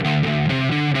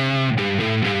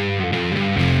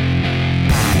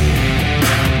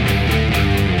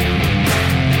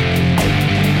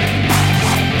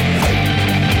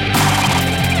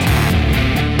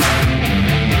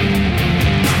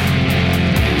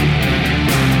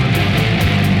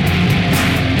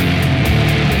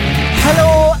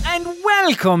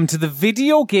Welcome to the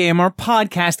Video Gamer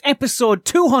Podcast, episode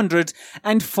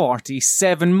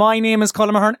 247. My name is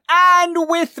Colin Mahern, and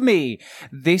with me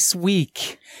this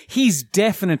week, he's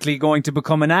definitely going to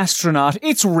become an astronaut.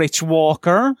 It's Rich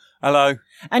Walker. Hello.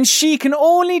 And she can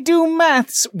only do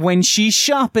maths when she's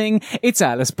shopping. It's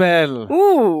Alice Bell.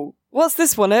 Ooh, what's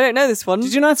this one? I don't know this one.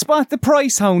 Did you not spot the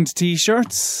Price Hound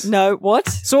t-shirts? No, what?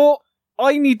 So,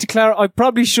 I need to clarify, I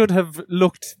probably should have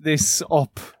looked this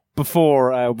up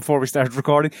before we started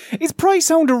recording. Is Price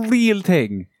Hound a real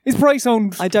thing? Is Price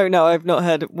Hound... I don't know, I've not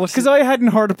heard it. Because I hadn't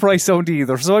heard of Price Hound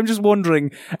either, so I'm just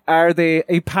wondering, are they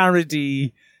a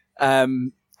parody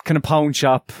kind of pawn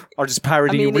shop, or just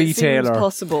parody retailer? It seems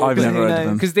possible. I've never heard of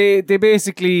them. Because they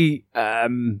basically,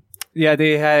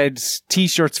 they had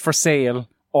t-shirts for sale,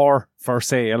 or for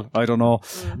sale, I don't know,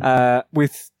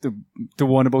 with the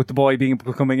one about the boy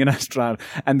becoming an astronaut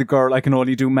and the girl, I can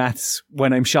only do maths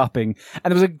when I'm shopping.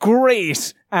 And there was a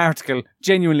great article,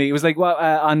 genuinely. It was like,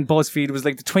 on BuzzFeed, it was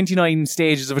like the 29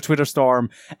 stages of a Twitter storm.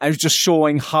 And it was just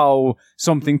showing how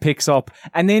something picks up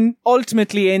and then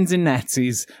ultimately ends in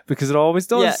Nazis, because it always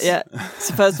does. Yeah.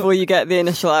 So first of all, you get the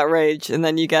initial outrage, and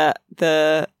then you get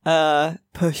the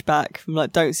pushback from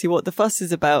like, don't see what the fuss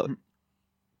is about.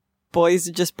 Boys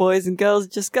are just boys and girls are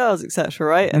just girls, etc.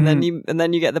 Right? And then you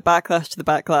get the backlash to the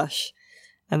backlash,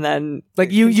 and then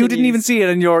like you didn't even see it,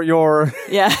 and you're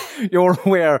yeah you're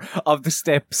aware of the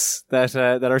steps that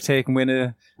are taken when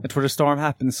a Twitter storm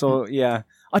happens. So yeah,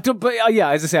 as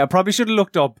I say, I probably should have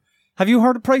looked up. Have you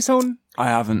heard of Price Hound? I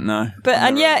haven't, no. But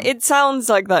it sounds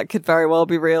like that could very well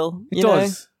be real. It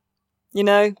does. You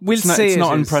know, we'll say it's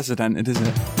not unprecedented, is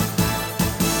it?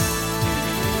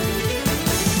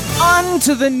 On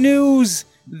to the news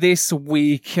this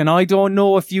week, and I don't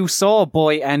know if you saw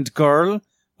Boy and Girl,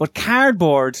 but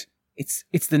cardboard,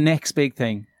 it's the next big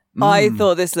thing. I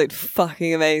thought this looked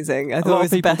fucking amazing. I thought it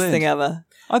was the best thing ever.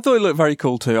 I thought it looked very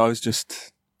cool too. I was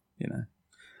just,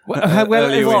 What,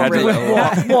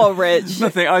 Rich?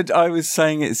 Nothing. I was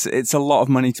saying it's a lot of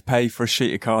money to pay for a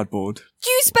sheet of cardboard.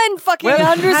 You spend fucking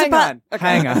hundreds of pounds.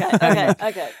 Hang on.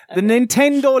 Okay. The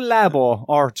Nintendo Labo,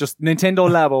 or just Nintendo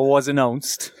Labo, was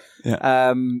announced.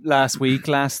 Yeah. Last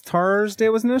Thursday,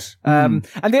 wasn't it? And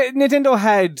Nintendo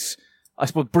had, I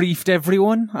suppose, briefed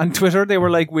everyone on Twitter. They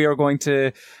were like, we are going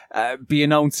to be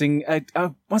announcing,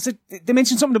 they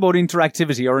mentioned something about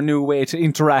interactivity or a new way to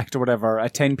interact or whatever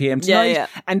at 10 p.m. tonight. Yeah.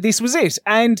 And this was it.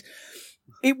 And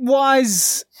it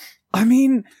was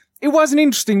an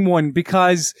interesting one,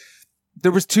 because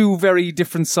there was two very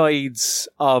different sides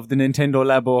of the Nintendo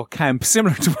Labo camp,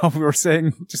 similar to what we were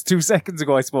saying just 2 seconds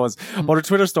ago, I suppose, about a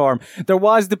Twitter storm. There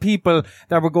was the people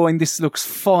that were going, this looks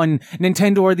fun.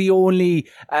 Nintendo are the only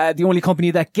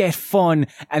company that get fun.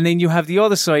 And then you have the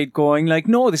other side going like,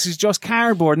 no, this is just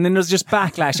cardboard. And then there's just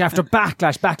backlash after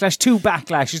backlash to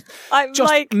backlash. It's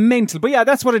just mental. But yeah,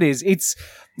 that's what it is. It's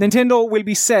Nintendo will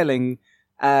be selling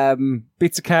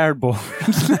bits of cardboard,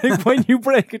 like when you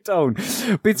break it down,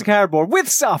 bits of cardboard with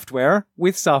software,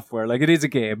 like it is a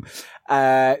game.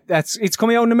 It's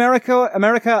coming out in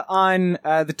America on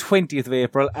the 20th of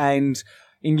April, and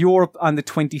in Europe on the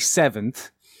 27th.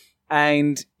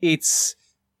 And it's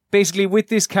basically, with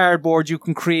this cardboard, you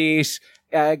can create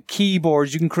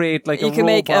keyboards, you can create like a robot. You can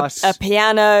make a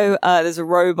piano, there's a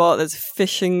robot, there's a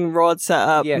fishing rod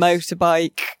setup, yes.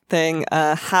 Motorbike thing,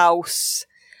 a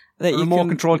remote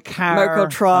control car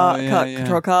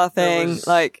thing.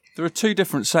 Like, there are two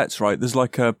different sets, right? There's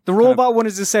like the robot one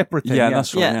is a separate thing. Yeah,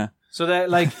 that's right. Yeah. So that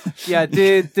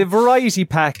the variety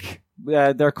pack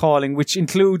they're calling, which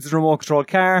includes the remote control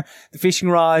car, the fishing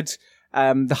rod,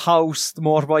 the house, the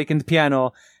motorbike, and the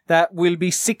piano. That will be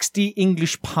 60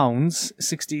 British pounds,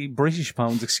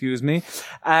 excuse me.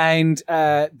 And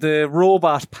the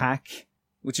robot pack,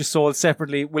 which is sold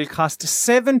separately, will cost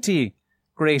 70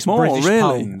 British really?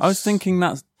 pounds. I was thinking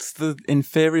that's the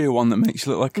inferior one that makes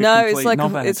you look like a complete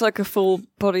knobhead. It's like a full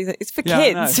body thing. It's for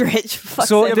kids, Rich. But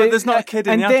there's not a kid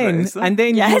in the advert, is there? And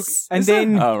then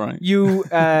you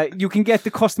can get the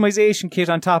customization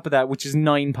kit on top of that, which is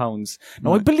 £9.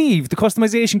 Now, I believe the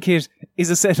customization kit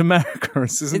is a set of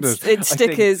markers, isn't it? It's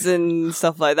stickers and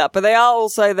stuff like that. But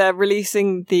they're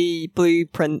releasing the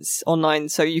blueprints online,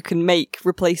 so you can make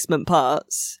replacement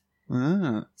parts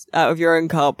out of your own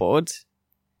cardboard.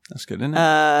 That's good, isn't it?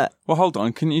 Well, hold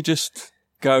on. Can you just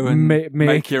go and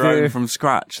make your own from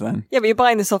scratch then? Yeah, but you're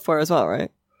buying the software as well, right?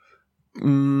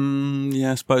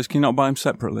 Yeah, I suppose. Can you not buy them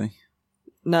separately?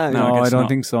 No, I don't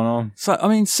think so, no. So, I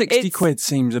mean, 60 quid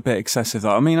seems a bit excessive,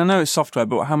 though. I mean, I know it's software,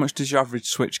 but how much does your average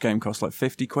Switch game cost? Like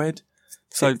 50 quid?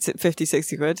 So 50,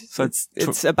 60 quid. So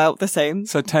it's about the same.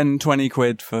 So 10, 20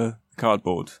 quid for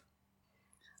cardboard.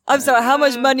 I'm sorry, how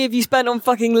much money have you spent on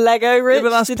fucking Lego, Rich, Yeah, but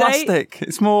that's to date? plastic.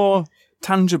 It's more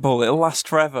tangible. It'll last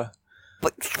forever.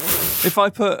 But If I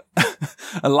put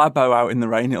a Labo out in the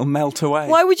rain, it'll melt away.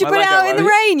 why would you My put it Lego out in the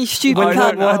won't. rain, you stupid I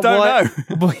cunt? don't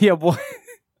know. But yeah, why?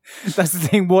 That's the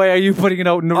thing. Why are you putting it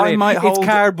out in the I rain? might hold It's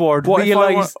cardboard. What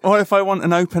Realise. if I want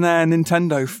an open air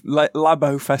Nintendo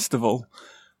Labo festival?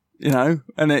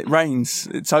 And it rains.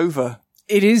 It's over.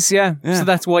 It is, yeah. Yeah. So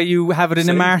that's why you have it in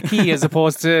a See? marquee as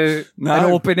opposed to an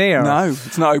open air. No,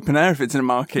 it's not open air if it's in a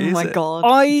marquee. Oh my is it? god.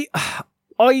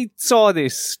 I saw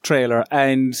this trailer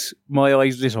and my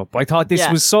eyes lit up. I thought this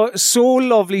Yeah. was so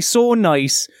lovely, so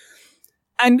nice.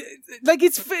 And like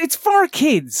it's for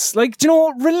kids. Like,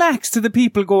 relax to the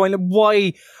people going,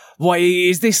 why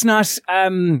is this not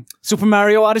Super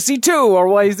Mario Odyssey 2, or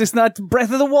why is this not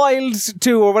Breath of the Wild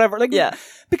 2 or whatever? Like, Yeah.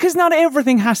 because not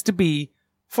everything has to be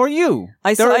for you.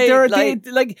 I They're say,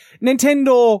 like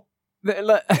Nintendo.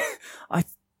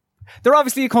 They're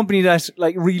obviously a company that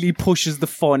like really pushes the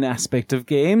fun aspect of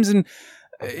games, and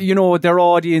their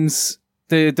audience.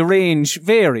 The range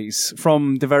varies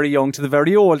from the very young to the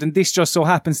very old, and this just so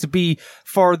happens to be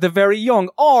for the very young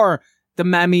or the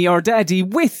mammy or daddy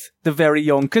with the very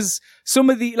young. Because some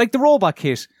of the robot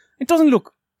kit, it doesn't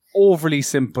look overly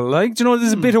simple. Like,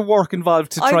 there's a bit of work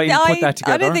involved to try and put that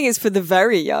together. I don't think it's for the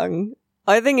very young.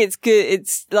 I think it's good.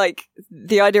 It's like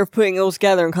the idea of putting it all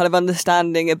together and kind of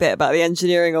understanding a bit about the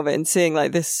engineering of it and seeing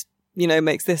like this,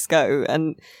 makes this go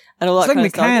and all that It's like kind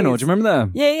of stuff. Meccano, do you remember that?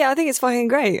 Yeah, I think it's fucking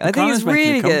great. I think it's Meccano's making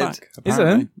really a good. comeback, Is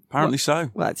apparently. it? Apparently so.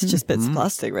 Well, it's just bits of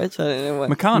plastic, Rich. I don't know what.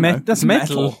 Meccano. That's It's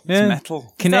metal. Yeah. It's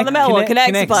metal. not the metal one.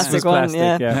 Kinect's the plastic was one,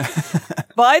 yeah.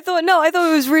 But I thought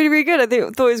it was really, really good. I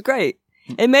thought it was great.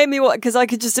 It made me want, because I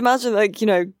could just imagine, like,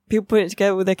 people putting it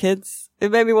together with their kids.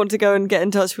 It made me want to go and get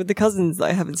in touch with the cousins that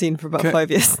I haven't seen for about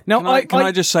 5 years. Now, Can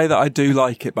I just say that I do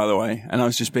like it, by the way, and I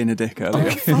was just being a dick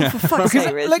earlier. Oh, for fuck's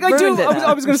sake, Rich. like I do. Ruined it now.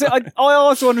 I was going to say, I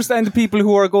also understand the people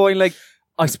who are going like,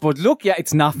 I suppose, look, yeah,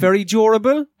 it's not very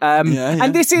durable. Yeah.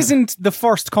 And this isn't the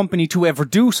first company to ever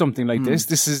do something like this.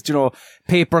 This is,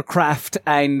 paper craft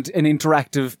and an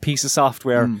interactive piece of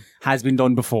software has been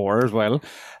done before as well.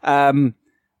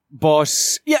 But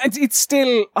yeah, it's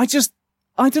still, I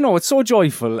don't know, it's so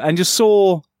joyful and just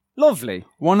so lovely.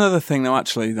 One other thing, though,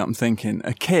 actually, that I'm thinking,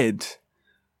 a kid,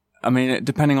 I mean,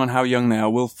 depending on how young they are,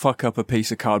 will fuck up a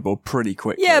piece of cardboard pretty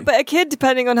quickly. Yeah, but a kid,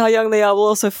 depending on how young they are, will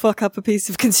also fuck up a piece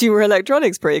of consumer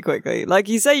electronics pretty quickly. Like,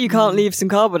 you say you can't leave some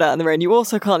cardboard out in the rain, you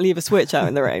also can't leave a Switch out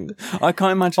in the rain. I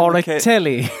can't imagine Or the a kid.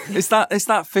 telly. It's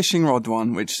that fishing rod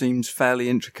one, which seems fairly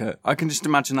intricate. I can just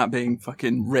imagine that being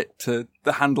fucking ripped to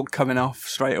the handle coming off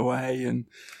straight away, and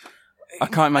I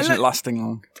can't imagine it lasting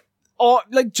long. Or,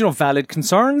 like, valid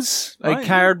concerns. Like, Right.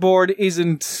 cardboard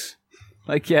isn't,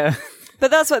 like, yeah. But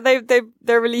that's what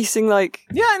they're releasing, like,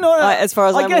 Yeah, no, as far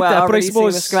as I I'm get aware, that, are but I releasing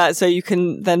suppose the schematic so you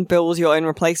can then build your own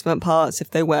replacement parts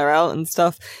if they wear out and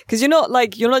stuff. Because you're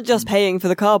not just paying for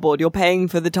the cardboard, you're paying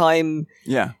for the time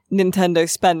Yeah. Nintendo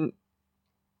spent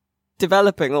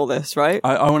developing all this, right?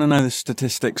 I want to know the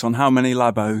statistics on how many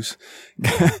Labos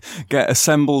get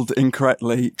assembled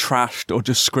incorrectly, trashed, or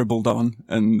just scribbled on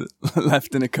and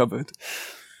left in a cupboard.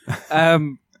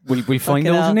 We'll find Fucking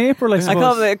out hell. in April, I I suppose.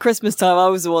 can't believe at Christmas time I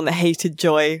was the one that hated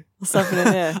Joy. What's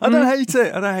happening here? I don't hate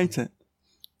it. I don't hate it.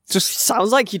 Just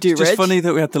Sounds like you do, It's just Rich. funny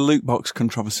that we had the loot box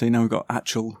controversy. Now we've got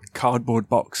actual cardboard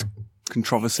box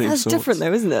controversy. That's of sorts. different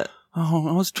though, isn't it? Oh,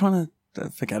 I was trying to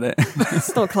forget it.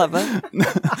 It's not clever.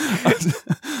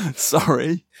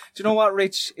 Sorry. Do you know what,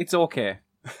 Rich? It's okay.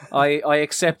 I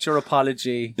accept your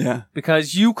apology. Yeah.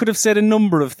 Because you could have said a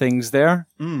number of things there,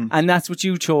 and that's what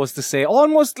you chose to say.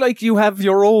 Almost like you have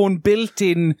your own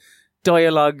built-in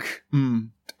dialogue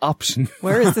option,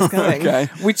 Where is this going? Okay.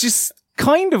 which is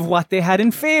kind of what they had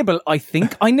in Fable, I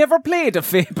think. I never played a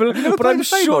Fable, but played I'm a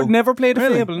Fable? sure never played a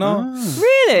Really? Fable, no.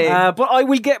 Really? But I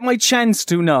will get my chance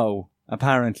to now,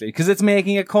 apparently, because it's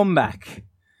making a comeback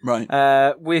Right.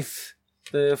 with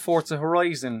the Forza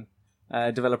Horizon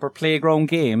developer Playground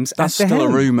Games. That's at the still a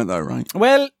helm. rumour, though, right?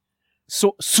 Well,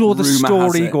 so the Rumour has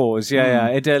story it. goes. Yeah.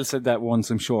 Adele said that once,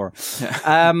 I'm sure.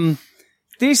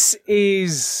 This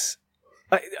is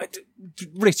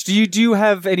Rich. Do you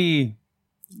have any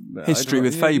History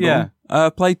with Fable. Yeah.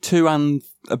 Played 2 and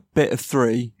a bit of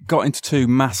 3. Got into 2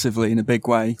 massively in a big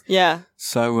way. Yeah.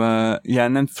 So,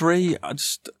 and then 3, I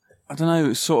don't know,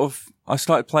 it's sort of, I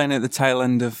started playing at the tail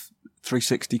end of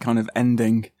 360 kind of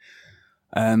ending.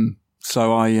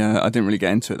 So I didn't really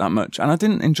get into it that much, and I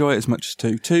didn't enjoy it as much as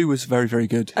 2. 2 was very, very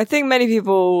good. I think many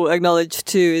people acknowledge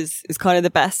 2 is kind of the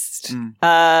best.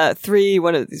 3,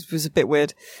 was a bit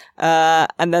weird.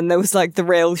 And then there was like the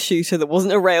rail shooter that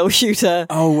wasn't a rail shooter.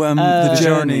 Oh, The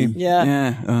Journey. Yeah.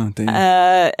 Yeah. Oh,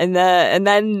 dear. And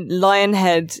then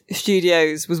Lionhead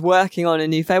Studios was working on a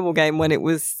new Fable game when it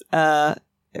was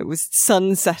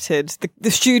sunsetted. The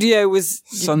studio was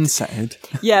Sunsetted.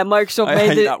 Yeah, Microsoft I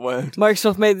made hate that word.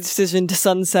 Microsoft made the decision to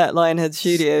sunset Lionhead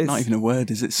Studios. Not even a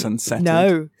word, is it? Sunsetted.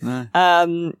 No.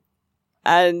 No.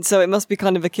 And so it must be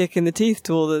kind of a kick in the teeth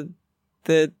to all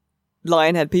the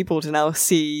Lionhead people to now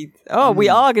see, we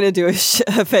are going to do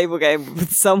a Fable game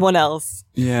with someone else.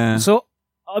 Yeah. So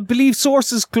I believe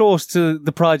sources close to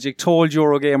the project told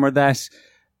Eurogamer that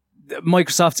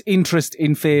Microsoft's interest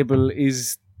in Fable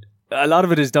is, a lot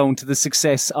of it is down to the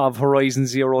success of Horizon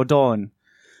Zero Dawn.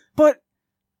 But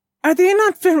are they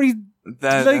not very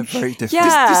They're very different.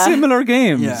 Yeah. dissimilar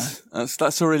games? Yeah.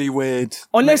 That's a really weird.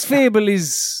 Unless Fable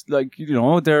is like,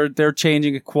 they're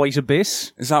changing it quite a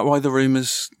bit. Is that why the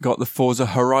rumours got the Forza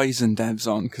Horizon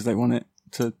devs on? Because they want it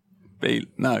to be...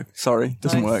 No, sorry.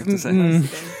 Doesn't work, does it?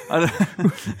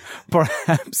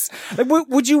 Perhaps. Like,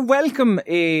 would you welcome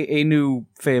a new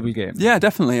Fable game? Yeah,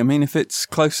 definitely. I mean, if it's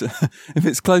closer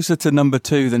to number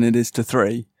 2 than it is to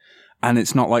 3, and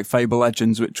it's not like Fable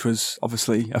Legends, which was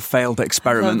obviously a failed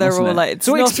experiment. They're wasn't all it? like, it's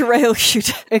not a rail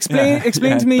shooter. Explain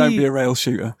to me. Don't be a rail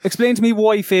shooter. Explain to me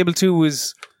why Fable 2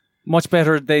 was much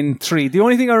better than 3. The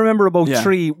only thing I remember about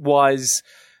 3 was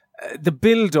the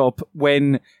build-up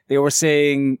when they were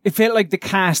saying, it felt like the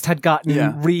cast had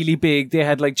gotten really big. They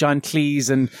had like John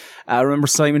Cleese and I remember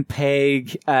Simon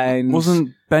Pegg and...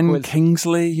 Wasn't Ben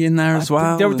Kingsley in there as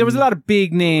well? There was a lot of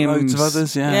big names. Loads of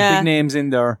others, yeah. Big names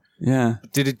in there. Yeah.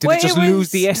 Did it just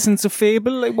lose the essence of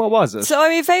Fable? Like, what was it? So, I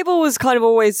mean, Fable was kind of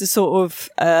always the sort of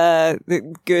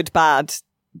the good, bad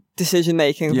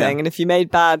decision-making thing. And if you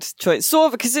made bad choice, sort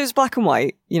of, because it was black and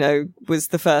white, was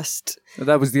the first...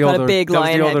 That was the kind other of big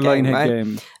Lionhead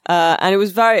game. And it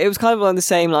was kind of along the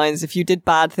same lines. If you did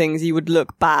bad things, you would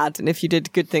look bad. And if you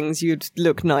did good things, you'd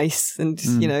look nice. And,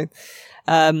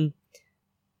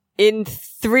 in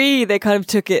 3, they kind of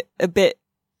took it a bit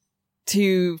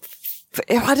too...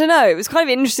 I don't know. It was kind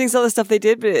of interesting, some of the stuff they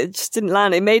did, but it just didn't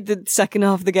land. It made the second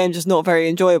half of the game just not very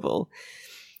enjoyable.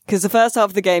 Because the first half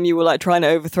of the game, you were like trying to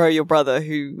overthrow your brother,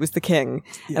 who was the king,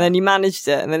 and then you managed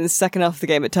it. And then the second half of the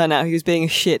game, it turned out he was being a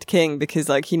shit king because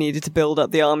like he needed to build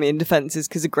up the army and defenses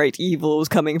because a great evil was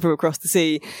coming from across the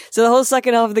sea. So the whole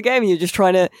second half of the game, you're just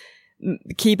trying to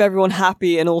keep everyone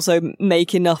happy and also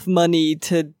make enough money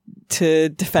to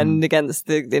defend against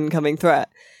the incoming threat.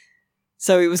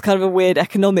 So it was kind of a weird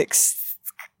economics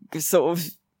sort of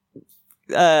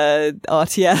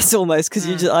RTS almost,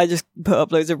 because I just put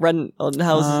up loads of rent on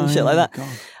houses and shit like that.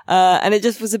 And it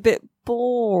just was a bit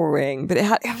boring, but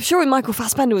I'm sure Michael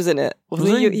Fassbender was in it.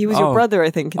 He was your brother,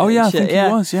 I think. I think he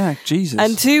was, yeah. Jesus.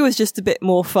 And 2 was just a bit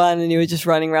more fun, and you were just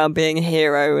running around being a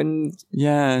hero and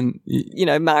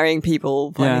marrying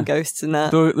people, finding ghosts and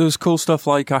that. There was cool stuff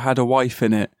like I had a wife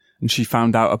in it, and she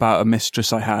found out about a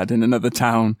mistress I had in another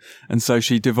town, and so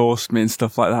she divorced me and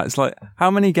stuff like that. It's like,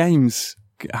 how many games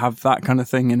have that kind of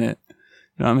thing in it?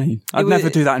 You know what I mean? I'd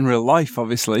never do that in real life,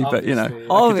 obviously. But, I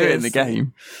could do it in the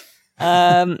game.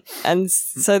 And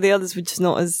so the others were just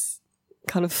not as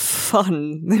kind of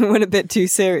fun. They went a bit too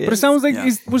serious. But it sounds like,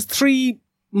 was 3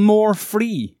 more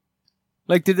free?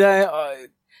 Like, did they...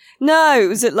 No, it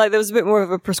was like there was a bit more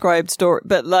of a prescribed story,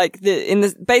 but like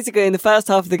basically in the first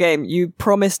half of the game, you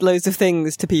promised loads of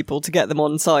things to people to get them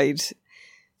on side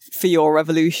for your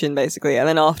revolution, basically, and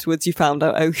then afterwards you found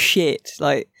out, oh shit,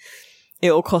 like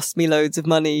it'll cost me loads of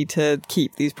money to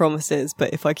keep these promises,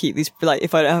 but if I keep these, like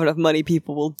if I don't have enough money,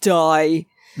 people will die.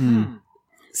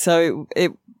 So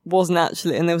it wasn't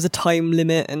actually, and there was a time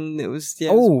limit, and it was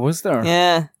was there?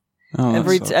 Yeah. Oh,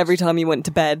 every time you went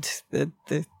to bed,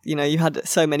 you had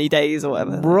so many days or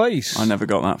whatever. Right. I never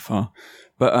got that far.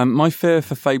 But my fear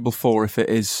for Fable 4, if it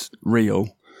is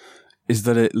real, is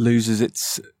that it loses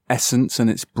its essence and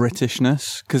its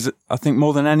Britishness. Because I think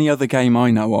more than any other game I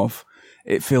know of,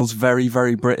 it feels very,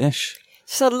 very British.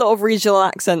 Just had a lot of regional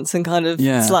accents and kind of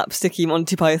slapsticky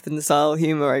Monty Python style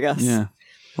humour, I guess. Yeah.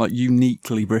 Like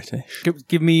uniquely British.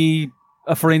 Give me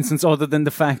a for instance, other than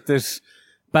the fact that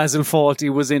Basil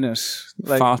Fawlty was in it.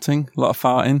 Like, farting, a lot of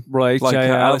farting. Right, like,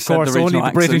 of course, only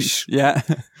the British. Yeah.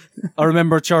 I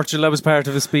remember Churchill, that was part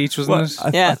of his speech,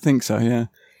 wasn't it? I think so, yeah.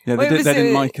 Yeah, they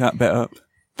didn't mic that bit up.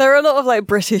 There are a lot of like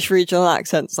British regional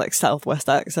accents, like Southwest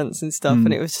accents and stuff,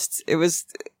 and it was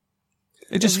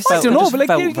It just I felt, don't it know, just but like,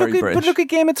 felt very British. but look at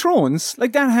Game of Thrones.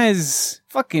 Like that has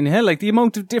fucking hell, like the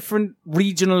amount of different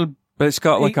regional. But it's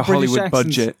got like a British Hollywood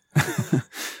accents. budget,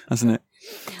 hasn't it?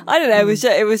 I don't know.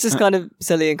 It was just kind of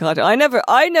silly and cartoon. I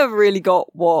never really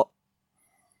got what,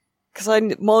 because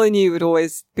Molyneux would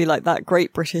always be like that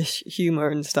great British humour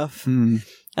and stuff.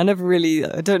 I never really.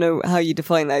 I don't know how you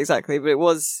define that exactly, but it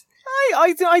was.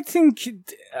 I think.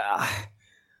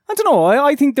 I don't know.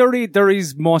 I think there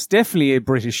is most definitely a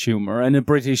British humour and a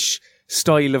British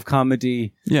style of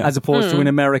comedy, Yeah. as opposed to an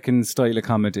American style of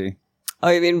comedy. Oh,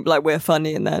 you mean like we're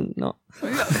funny and then not?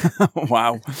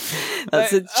 Wow.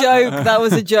 That's a joke. That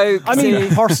was a joke. I mean,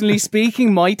 See? personally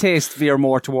speaking, my taste veer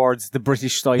more towards the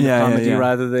British style Yeah, of yeah, comedy yeah.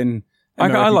 rather than. I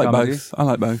American like comedy. both. I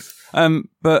like both.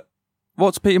 But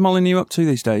what's Peter Molyneux up to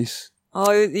these days?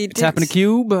 Oh, he did. Tapping a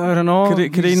cube. I don't know.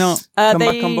 Could he not come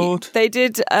back on board? They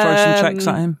did. Throw some checks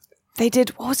at him? They did.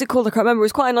 What was it called? I can't remember. It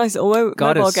was quite a nice little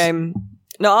Goddess. mobile game.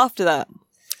 No, after that.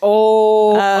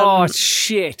 Oh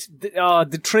shit!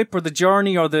 The trip or the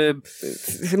journey or the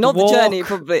Not the walk, journey,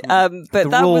 probably. But the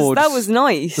that road, was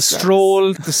nice. the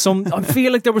stroll, I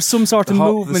feel like there was some sort of The hop,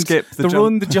 the movement. skip, the the jump.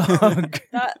 run, the jog.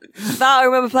 That I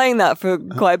remember playing that for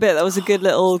quite a bit. That was a good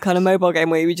little kind of mobile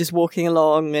game where you were just walking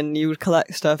along and you would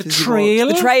collect stuff. The trail?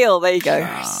 The trail. There you go.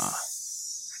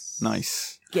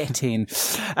 Nice. Get in.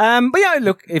 But yeah,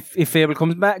 look, if Fable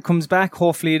comes back,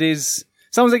 hopefully it is.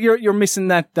 Sounds like you're missing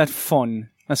that fun.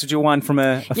 That's what you want from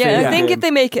a Yeah, Fable I think game. if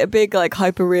they make it a big, like, not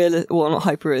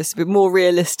hyper-realistic, but more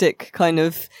realistic kind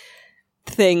of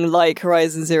thing like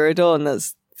Horizon Zero Dawn,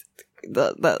 that's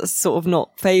sort of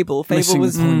not Fable. Missing Fable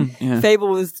was, the fun, yeah. Fable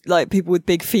was like people with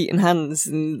big feet and hands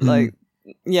and like,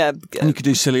 yeah. And you could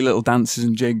do silly little dances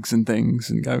and jigs and things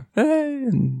and go, hey,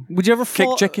 and Would you ever kick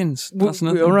fall, chickens. That's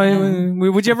another. all right,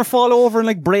 would you ever fall over and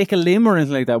like break a limb or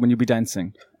anything like that when you'd be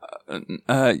dancing?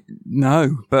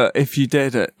 No, but if you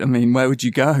did it, I mean, where would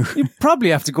you go? You probably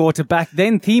have to go to back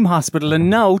then Theme Hospital and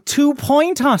now 2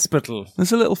 Point Hospital.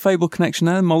 There's a little Fable connection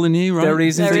there, Molyneux, right? There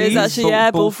is There indeed. is actually,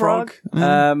 yeah, Bullfrog.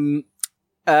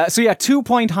 So yeah, 2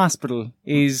 Point Hospital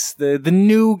is the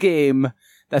new game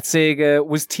that Sega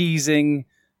was teasing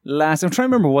last. I'm trying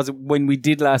to remember, was it when we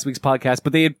did last week's podcast?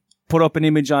 But they had put up an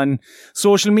image on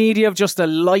social media of just a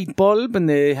light bulb, and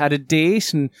they had a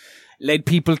date and led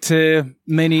people to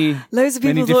many. Loads of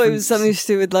many people thought it different- was something to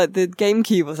do with like the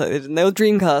GameCube or something, didn't they? Or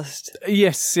Dreamcast.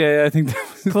 Yes, yeah, I think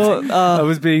that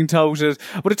was being touted.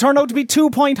 But it turned out to be 2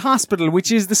 Point Hospital,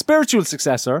 which is the spiritual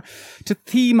successor to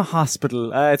Theme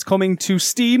Hospital. It's coming to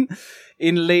Steam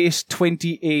in late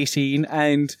 2018,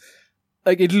 and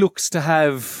like it looks to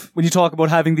have, when you talk about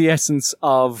having the essence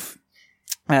of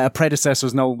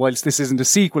predecessors now, whilst this isn't a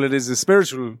sequel, it is a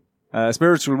spiritual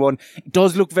one. It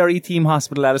does look very Theme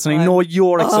Hospital, Alice, and I know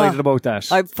you're excited about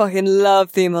that. I fucking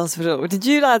love Theme Hospital. Did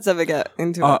you lads ever get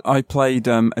into it? I played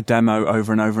a demo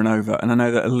over and over and over, and I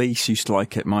know that Elise used to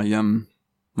like it, my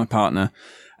partner,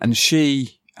 and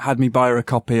she had me buy her a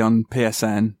copy on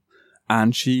PSN,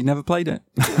 and she never played it.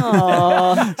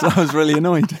 Aww. So I was really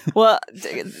annoyed. Well,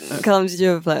 Callum, did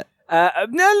you ever play it? A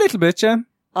little bit, yeah.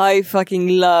 I fucking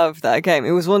loved that game.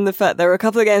 It was one of there were a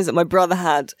couple of games that my brother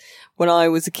had when I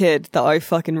was a kid that I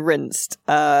fucking rinsed.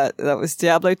 That was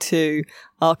Diablo 2,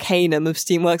 Arcanum of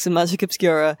Steamworks and Magic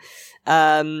Obscura,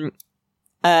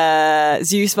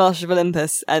 Zeus Master of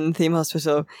Olympus, and Theme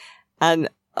Hospital. And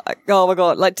oh my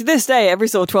god, like to this day, every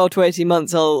sort of 12 to 18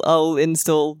 months, I'll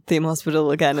install Theme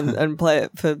Hospital again and play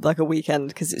it for like a weekend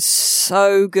because it's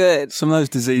so good. Some of those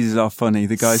diseases are funny.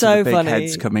 The guys So with the big funny.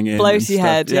 heads coming in. Bloaty and stuff.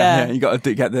 head, yeah. You got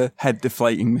to get the head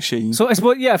deflating machine. So I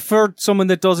suppose, yeah, for someone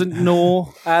that doesn't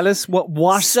know, Alice, what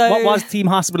was Theme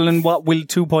Hospital and what will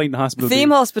 2 Point Hospital Theme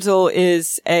be? Hospital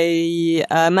is a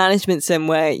management sim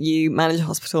where you manage a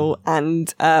hospital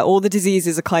and all the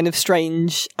diseases are kind of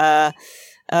strange.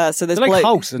 So there's They're like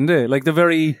house, isn't it? Like the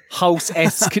very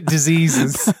house-esque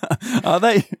diseases. Are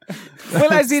they?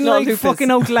 Well, as in not like lupus.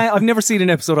 fucking Outland. I've never seen an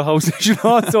episode of House. You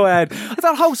know, it's so bad. I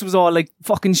thought House was all like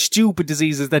fucking stupid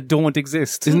diseases that don't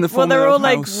exist. Isn't the Well, they're formula all of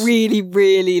like House- really,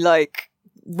 really like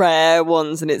rare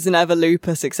ones, and it's never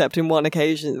lupus except in one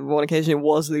occasion. One occasion it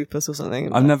was lupus or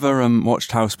something. I've never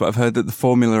watched House, but I've heard that the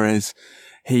formula is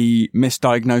he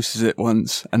misdiagnoses it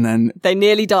once, and then They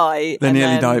nearly die. they and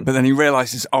nearly then- die, but then he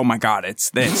realises, oh my god,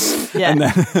 it's this. Yeah.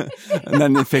 And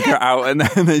then they figure it out, and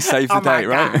then they save the day,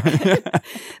 right?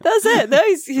 That's it. No,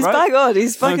 he's Right? bang on.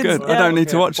 He's Oh, fucking. good. I yeah. don't need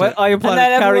to watch Well, it. I And apologize.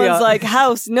 then Carry everyone's on. like,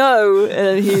 House, no.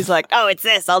 And he's like, oh, it's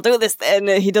this. I'll do this. And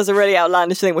he does a really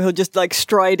outlandish thing where he'll just like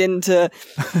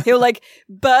he'll like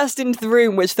burst into the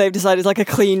room, which they've decided is like a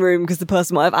clean room because the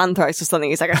person might have anthrax or something.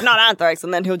 He's like, it's not anthrax.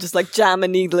 And then he'll just like jam a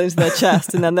needle into their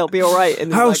chest and then they'll be all right.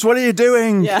 And House, what are you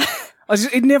doing? yeah.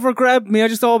 It never grabbed me. I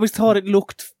just always thought it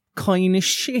looked kind of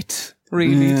shit,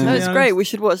 really. Yeah. to No, be it's honest. great. We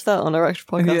should watch that on our extra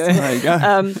podcast. Yeah. There you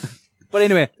go. But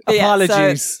anyway, Yeah,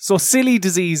 apologies. So silly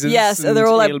diseases. Yes, and they're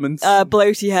all like ailments.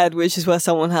 bloaty head, which is where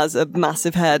someone has a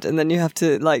massive head, and then you have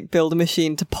to like build a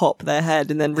machine to pop their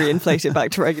head and then reinflate it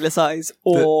back to regular size.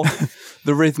 Or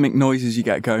The rhythmic noises you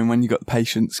get going when you got the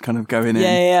patients kind of going in.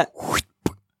 yeah.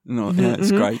 Yeah,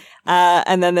 it's great.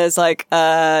 And then there's like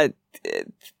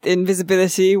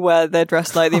invisibility, where they're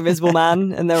dressed like the Invisible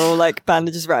Man, and they're all like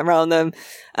bandages wrapped around them.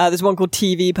 There's one called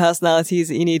TV personalities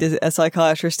that you need a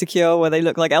psychiatrist to cure, where they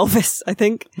look like Elvis, I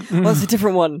think. Well, that's a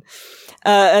different one.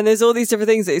 And there's all these different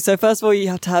things. So first of all, you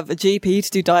have to have a GP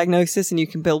to do diagnosis, and you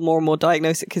can build more and more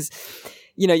diagnosis because,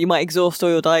 you know, you might exhaust all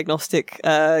your diagnostic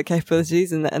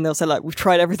capabilities, and they'll say like, we've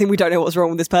tried everything, we don't know what's wrong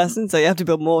with this person, so you have to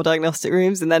build more diagnostic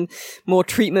rooms, and then more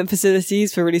treatment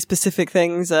facilities for really specific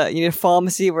things. You need a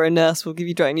pharmacy where a nurse will give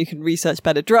you drugs and you can research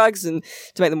better drugs and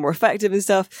to make them more effective and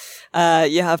stuff.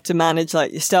 You have to manage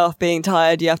like your staff being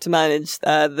tired. You have to manage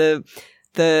the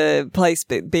place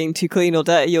being too clean or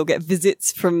dirty. You'll get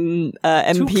visits from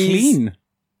MPs. Too clean.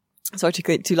 Sorry,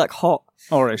 too like hot.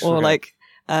 All right. Or okay. like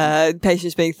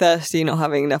patients being thirsty, not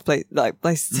having enough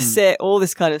place to sit, all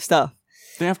this kind of stuff.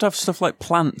 They have to have stuff like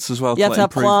plants as well You to have like, to have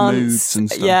improve plants, moods and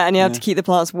stuff. yeah, and you have to keep the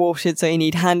plants watered. So you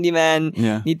need handymen,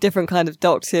 Yeah. you need different kind of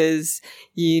doctors,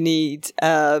 you need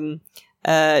nurses,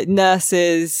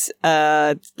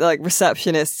 like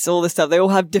receptionists, all this stuff. They all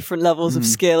have different levels of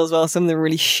skill as well. Some of them are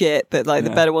really shit, but like the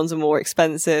better ones are more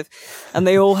expensive, and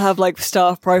they all have like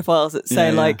staff profiles that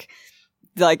say like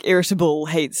irritable,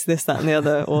 hates this, that, and the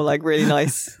other, or like really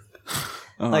nice.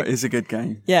 It is a good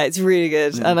game. Yeah, it's really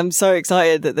good, and I'm so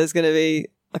excited that there's going to be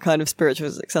a kind of spiritual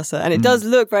successor, and it does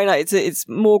look very nice. It's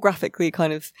more graphically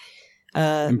kind of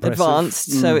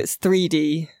advanced, so it's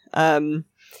 3D.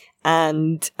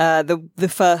 And the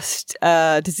first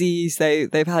disease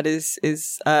they've had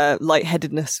is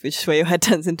lightheadedness, which is where your head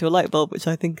turns into a light bulb, which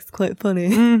I think is quite funny.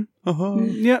 Yeah.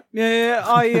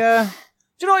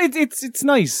 Do you know, it's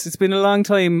nice. It's been a long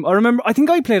time. I think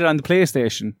I played it on the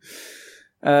PlayStation,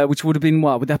 which would have been,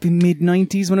 would that be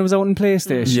mid-90s when it was out on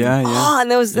PlayStation? Yeah. And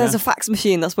there's a fax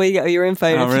machine. That's where you get all your info.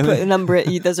 And if you put a number,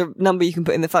 there's a number you can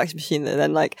put in the fax machine that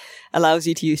then like allows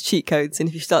you to use cheat codes. And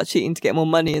if you start cheating to get more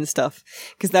money and stuff,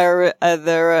 because there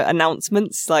are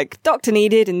announcements like doctor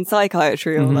needed in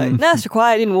psychiatry or like nurse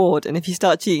required in ward. And if you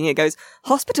start cheating, it goes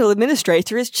hospital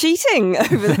administrator is cheating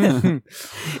over there.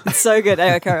 It's so good.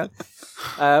 Anyway, carry on.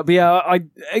 But yeah, I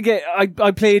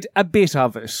played a bit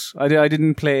of it. I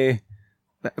didn't play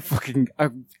fucking a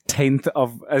tenth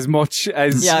of as much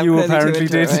as you apparently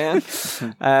did.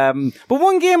 But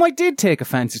one game I did take a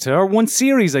fancy to, or one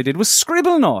series I did, was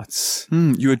Scribblenauts.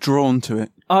 You were drawn to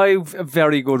it.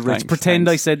 Very good, Rich. Thanks, Pretend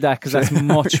I said that because that's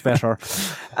much better.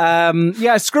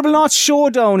 Scribblenauts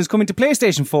Showdown is coming to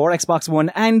PlayStation 4, Xbox One,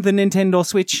 and the Nintendo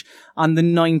Switch on the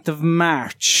 9th of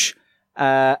March.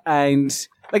 And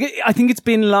I think it's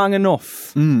been long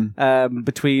enough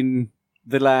between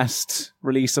the last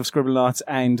release of Scribblenauts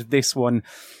and this one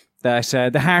that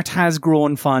the heart has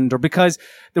grown fonder, because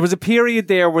there was a period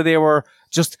there where they were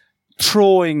just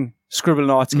throwing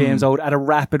Scribblenauts games out at a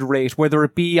rapid rate, whether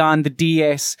it be on the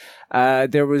DS,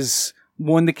 there was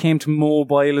one that came to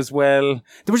mobile as well.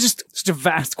 There was just such a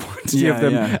vast quantity of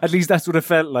them. Yeah. At least that's what it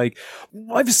felt like.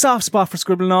 I have a soft spot for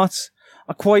Scribblenauts.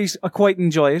 I quite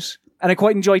enjoy it. And I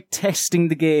quite enjoy testing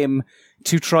the game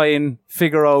to try and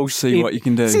figure out... See what you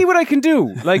can do. See what I can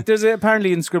do. Like, there's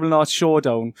apparently in Scribblenauts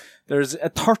Showdown, there's a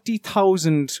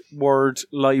 30,000 word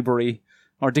library,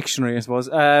 or dictionary, I suppose,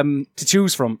 to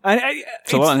choose from. And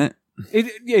it's a lot, isn't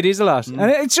it? It is a lot.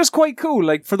 And it's just quite cool.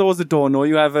 Like, for those that don't know,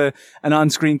 you have an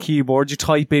on-screen keyboard, you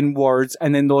type in words,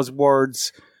 and then those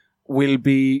words will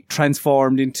be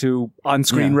transformed into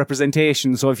on-screen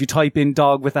representation. So if you type in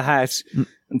dog with a hat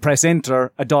and press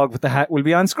enter, a dog with a hat will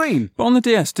be on screen. But on the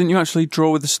DS, didn't you actually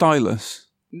draw with the stylus?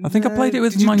 I think I played it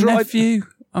with my nephew.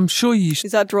 I'm sure you...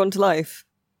 Is that drawn to life?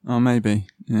 Oh, maybe.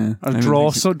 Yeah. Or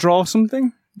draw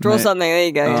something? Draw something, there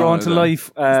you go. Drawn to life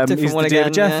is the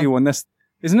David Jaffe one.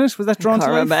 Isn't it? Was that drawn to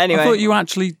life? Remember. Anyway. I thought you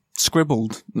actually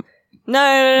scribbled.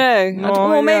 No.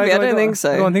 Well, maybe. I don't think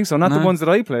so. I don't think so. Not the ones that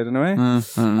I played, anyway.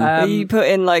 You put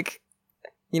in,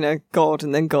 God,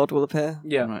 and then God will appear.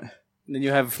 Yeah. Right. And then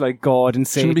you have, God and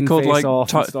Satan. Shouldn't it be called,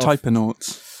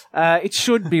 Typenauts? It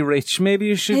should be, Rich. Maybe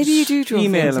you should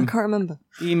email them. I can't remember.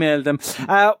 Email them.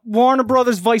 Warner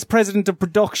Brothers Vice President of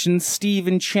Production,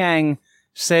 Stephen Chang,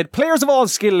 said players of all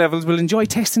skill levels will enjoy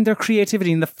testing their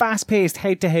creativity in the fast-paced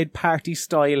head-to-head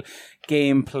party-style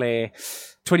gameplay.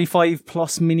 25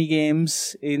 plus mini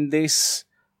games in this,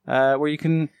 where you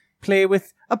can play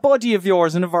with a buddy of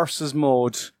yours in a versus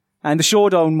mode, and the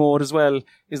showdown mode as well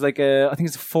is like I think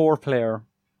it's a four-player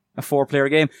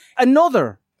game.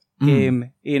 Another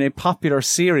game in a popular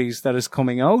series that is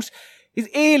coming out is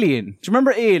Alien. Do you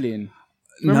remember Alien?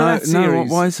 Remember that series?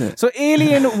 No, what is it? So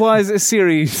Alien was a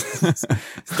series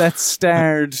that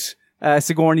starred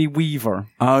Sigourney Weaver,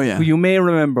 who you may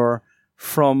remember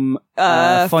from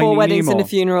Finding 4 Weddings Nemo. and a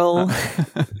Funeral.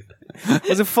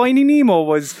 Was it Finding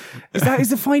Nemo? Is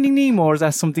it Finding Nemo, or is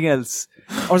that something else?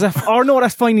 Or is that? Or no,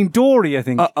 that's Finding Dory. I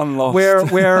think. I'm lost. Where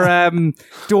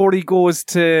Dory goes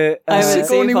to. I haven't seen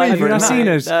Sigourney Finding Have you not Nemo. seen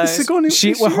it? No.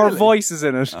 Sigourney, Her voice is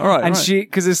in it. All right, and right.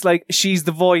 because it's like she's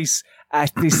the voice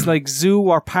at this like zoo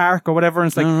or park or whatever, and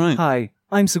it's like, All right. hi,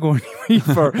 I'm Sigourney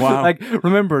Weaver. Wow. Like,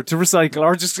 remember to recycle,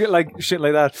 or just like shit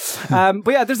like that.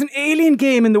 But yeah, there's an Alien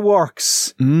game in the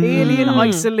works. Alien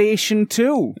Isolation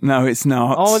 2. No, it's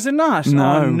not. Oh, is it not?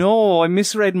 No. Oh, no, I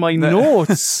misread my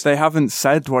notes. They haven't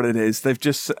said what it is. They've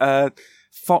just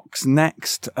Fox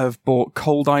Next have bought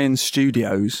Cold Iron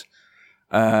Studios,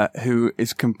 who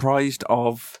is comprised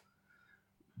of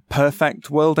Perfect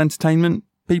World Entertainment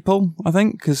people, I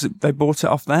think, because they bought it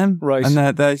off them. Right.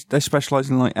 And they specialise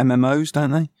in like MMOs,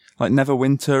 don't they? Like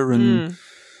Neverwinter and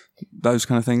those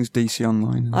kind of things. DC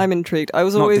Online. I'm intrigued. I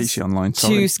was Not always DC Online, too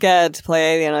sorry. scared to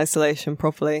play Alien Isolation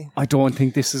properly. I don't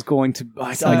think this is going to.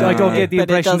 I don't get the But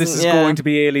it impression this is doesn't, yeah. going to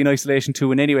be Alien Isolation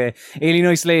 2 in any way. Alien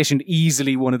Isolation,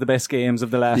 easily one of the best games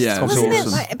of the last Yeah, couple of Wasn't years. it?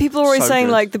 awesome. Like, people are always So saying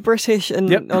good. like the British and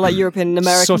Yep. or like European and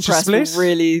American Such a press were split.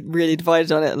 really, really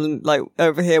divided on it, and like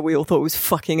over here we all thought it was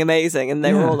fucking amazing, and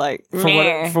they were Yeah. all like,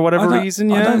 For whatever reason,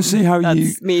 yeah. I don't see how you.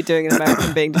 That's me doing an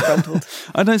American being disgruntled.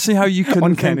 I don't see how you couldn't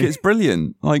think Uncanny. it's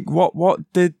brilliant. Like,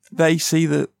 what did they see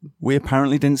that we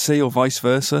apparently didn't see, or vice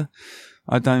versa?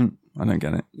 I don't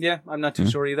get it. Yeah, I'm not too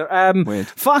sure either. Weird.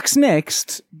 Fox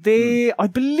Next, they, I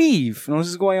believe, no, this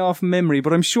is going off memory,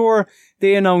 but I'm sure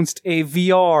they announced a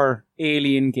VR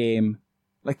Alien game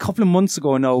like a couple of months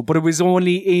ago now, but it was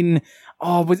only in,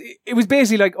 it was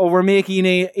basically like, we're making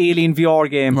a Alien VR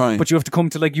game, Right. but you have to come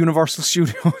to like Universal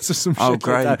Studios or some Oh, shit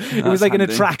great. like that. It That's was like an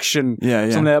handy. attraction. Yeah,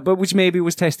 yeah. Something like that, but which maybe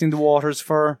was testing the waters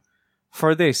for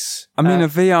this. I mean, a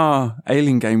VR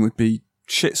Alien game would be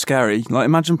shit scary. Like,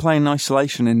 imagine playing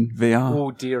Isolation in VR.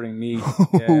 Oh, dearing me.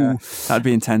 Yeah. That'd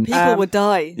be intense. People would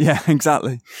die. Yeah,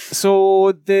 exactly.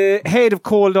 So the head of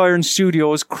Cold Iron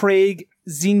Studios, Craig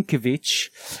Zinkovich,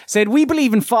 said, "We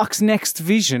believe in Fox Next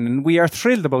vision and we are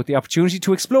thrilled about the opportunity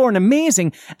to explore an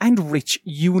amazing and rich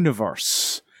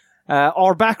universe.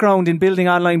 Our background in building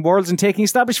online worlds and taking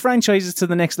established franchises to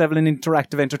the next level in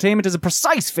interactive entertainment is a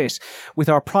precise fit with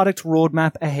our product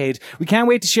roadmap ahead. We can't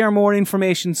wait to share more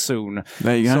information soon."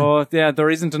 There you go. So, yeah, there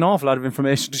isn't an awful lot of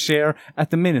information to share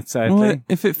at the minute, sadly. Well,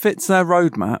 if it fits their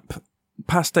roadmap,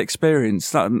 past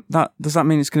experience, that does that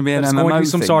mean it's going to be an It's MMO going to be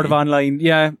some thingy? sort of online,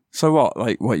 yeah. So what?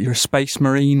 Like, what? You're a space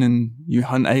marine and you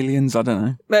hunt aliens? I don't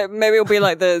know. Maybe it'll be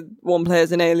like the one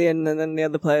player's an alien and then the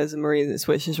other player's a marine that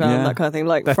switches around, Yeah. that kind of thing,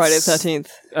 like That's- Friday the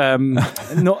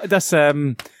 13th. No, that's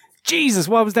Jesus.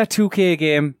 What was that 2K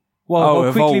game? Well,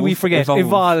 how quickly we forget.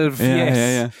 Evolve. Yeah,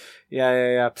 Yes.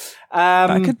 Yeah.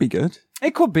 That could be good.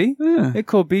 It could be. Yeah. It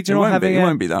could be. Do you know, it having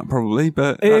won't be that probably,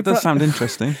 but It that does pro- sound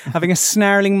interesting. having a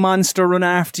snarling monster run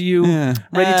after you, Yeah.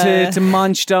 ready to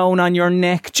munch down on your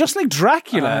neck, just like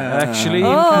Dracula, actually, in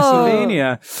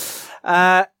Oh.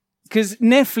 Castlevania. Because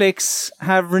Netflix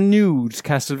have renewed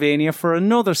Castlevania for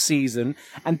another season,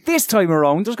 and this time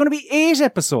around there's going to be 8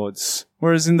 episodes,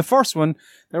 whereas in the first one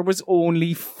there was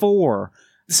only 4.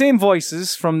 The same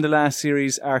voices from the last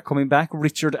series are coming back: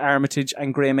 Richard Armitage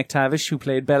and Graham McTavish, who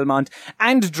played Belmont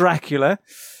and Dracula,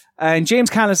 and James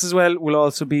Callis as well will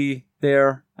also be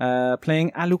there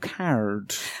playing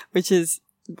Alucard. Which is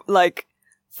like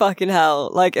fucking hell.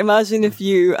 Like, imagine if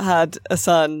you had a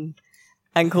son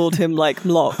and called him like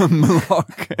Mlock.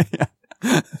 Moloch.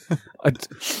 Yeah.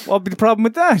 What would be the problem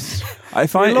with that?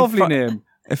 If A lovely name.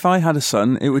 If I had a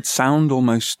son, it would sound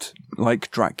almost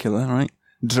like Dracula, right?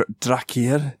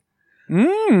 Dracir,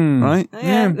 right?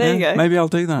 Yeah, there you go. Maybe I'll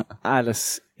do that.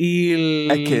 Alice.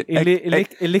 Eke-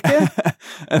 Ilika?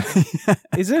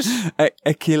 Is it?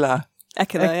 Ekila.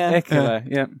 Ekila, yeah. Ekila,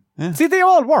 yeah. See, they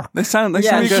all work. They sound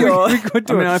Yeah, good. sure. We could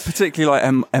do I mean, I it. particularly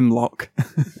like M-Lock.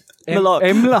 Moloch.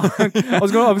 Mlock. I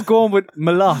was going with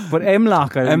Maloch, but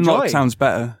Mlock I enjoy. M-Lock sounds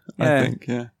better, Yeah. I think,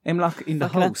 yeah. Mlock in the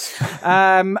Fucking hell.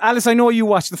 house. Alice, I know you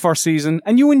watched the first season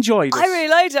and you enjoyed it. I really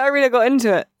liked it. I really got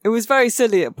into it. It was very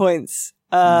silly at points.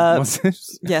 Was it?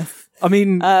 Yes. I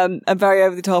mean, And very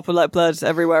over the top and like blood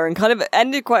everywhere, and kind of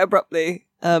ended quite abruptly.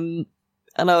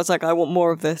 And I was like, I want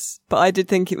more of this. But I did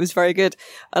think it was very good.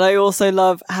 And I also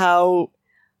love how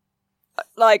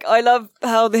like, I love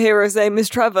how the hero's name is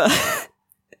Trevor.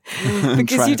 Because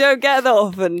Trev. you don't get that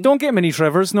often. Don't get many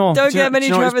Trevors, no. Don't Do you get many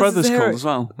know what his Trevors brother's as a hero. called as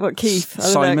well? What, Keith? I don't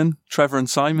know. Simon. Trevor and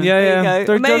Simon. Yeah, There you yeah. go.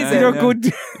 They're Amazing.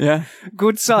 good, Yeah.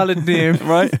 good solid name.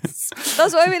 Right.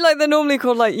 That's what I mean. Like, they're normally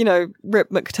called, like, you know, Rip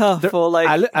McTuff or like.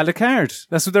 Alucard.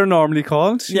 That's what they're normally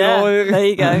called. Yeah, there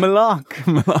you go. Malak.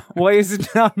 Why is it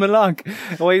not Malak?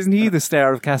 Why isn't he the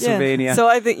star of Castlevania? So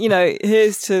I think, you know,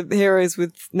 here's to heroes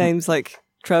with names like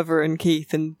Trevor and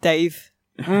Keith and Dave.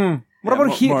 What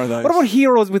about more of those. what about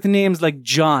heroes with names like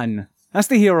John? That's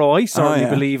the hero I certainly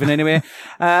believe in, anyway.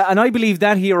 And I believe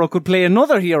that hero could play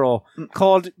another hero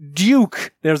called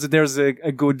Duke. There's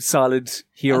a good solid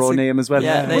hero name as well.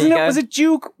 Yeah, there Wasn't you it? go. Was it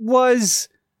Duke?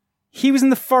 He was in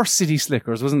the first City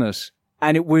Slickers, wasn't it?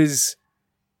 And it was.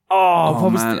 What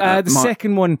was man, the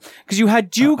second one? Because you had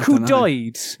Duke who don't know.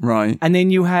 died, Right. and then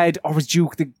you had, or was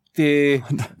Duke the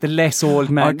less old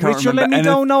man? I can't Richard, remember let me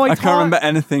know. No, I can't remember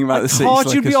anything about the City thought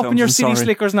Slickers you'd be up in films, your I'm City sorry.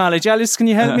 Slickers knowledge. Alice, can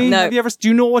you help me? No. Do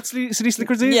you know what City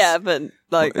Slickers is? Yeah, but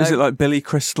like. Is it like Billy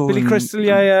Crystal? Billy and Crystal,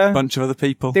 yeah. A bunch of other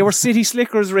people. They were City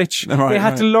Slickers, Rich. Right, they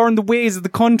had right. to learn the ways of the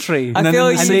country. I and then feel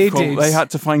in the you- they sequel, did. they had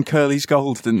to find Curly's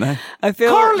gold, didn't they? I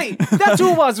feel. Curly! That's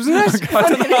who it was, wasn't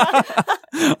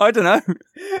it? I don't know.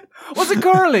 Was it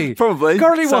Curly? Probably.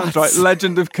 Curly Sounds Watts. right.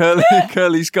 Legend of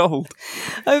Curly's gold.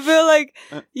 I feel like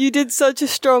you did such a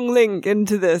strong link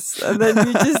into this, and then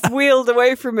you just wheeled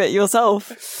away from it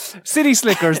yourself. City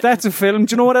Slickers, that's a film.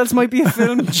 Do you know what else might be a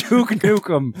film? Duke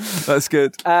Nukem. That's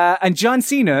good. And John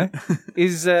Cena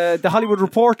is the Hollywood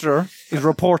Reporter is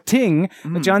reporting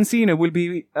that John Cena will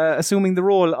be assuming the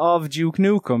role of Duke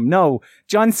Nukem. Now,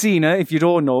 John Cena, if you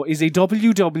don't know, is a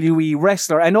WWE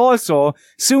wrestler and also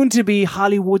soon to be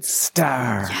Hollywood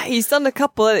star. He's done a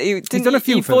couple. He's done a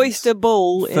few He voiced films. a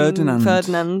bull Ferdinand. in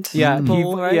Ferdinand. Yeah,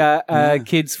 Bull, right?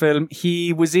 kids film.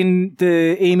 He was in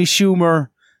the Amy Schumer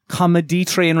comedy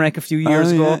train wreck a few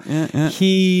years ago. Yeah.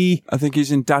 He I think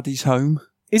he's in Daddy's Home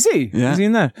is he? Yeah. Is he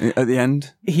in that? at the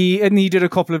end. He did a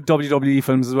couple of WWE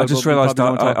films as well. I just but we realised probably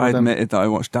won't talk I about them. admitted that I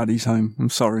watched Daddy's Home. I'm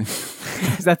sorry.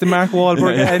 Is that the Mark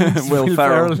Wahlberg and Will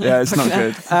Ferrell. Yeah, it's not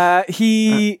good.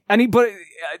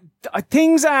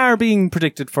 Things are being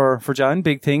predicted for John,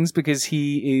 big things, because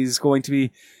he's going to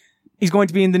be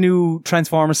in the new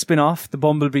Transformers spin-off, the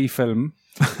Bumblebee film.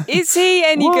 Is he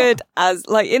any What? good as,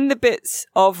 like, in the bits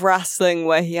of wrestling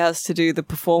where he has to do the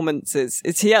performances?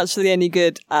 Is he actually any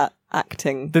good at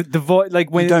acting? The voice, like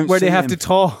You don't where they see have him. to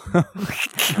talk,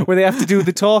 where they have to do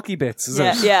the talky bits. Is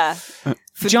it? Yeah.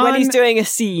 For John- when he's doing a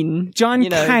scene, John you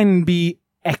know. can be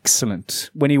excellent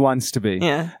when he wants to be.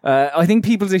 Yeah. I think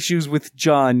people's issues with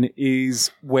John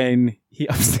is when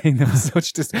I'm saying that with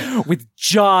such with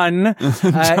John,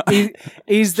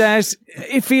 is that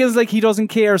it feels like he doesn't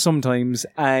care sometimes,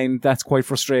 and that's quite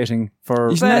frustrating for.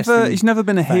 He's wrestling never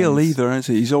been a heel fans. either, has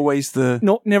he? He's always the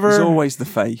never. He's always the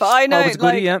face. But I know, Oh, it's a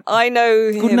goodie, yeah. I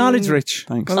know Good him, knowledge, Rich.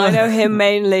 Thanks. I know him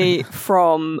mainly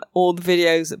from all the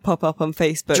videos that pop up on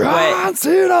Facebook. John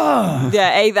Cena.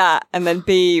 Yeah, A, that, and then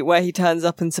B, where he turns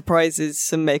up and surprises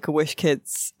some Make-A-Wish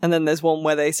kids. And then there's one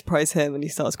where they surprise him and he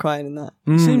starts crying in that.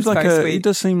 Seems It's like very he sweet.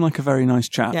 does seem like a very nice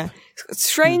chap. Yeah.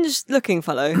 Strange looking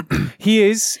fellow. He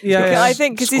is. Yeah. I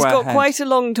think because he's Square got head. quite a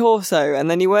long torso and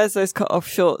then he wears those cut off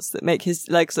shorts that make his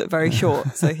legs look very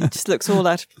short. So he just looks all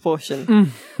out of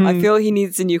proportion. I feel he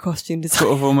needs a new costume design.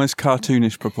 Sort of almost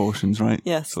cartoonish proportions, right?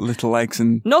 Yes. Sort of little legs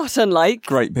and Not unlike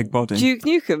great big body. Duke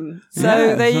Nukem. So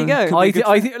Yeah, there you go. I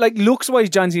think, like, looks wise,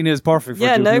 John Cena is perfect for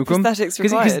Yeah, Duke no Nukem. prosthetics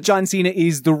Because required. John Cena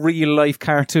is the real life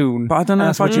cartoon. But I don't know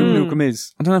That's if I what Duke can- Nukem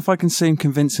is. I don't know if I can see him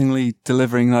convincingly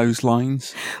delivering those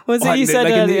lines. Was it you said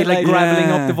like, earlier? like graveling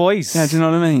up the voice. Yeah, do you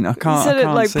know what I mean? I can't. you said I it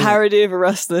can't like see it. parody of a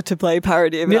wrestler to play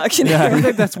parody of an action I hero.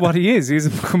 think that's what he is. He's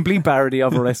a complete parody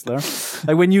of a wrestler.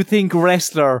 Like when you think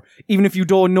wrestler, even if you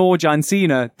don't know John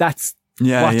Cena, that's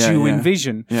what you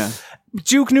envision. Yeah.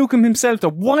 Duke Nukem himself, though,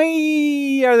 why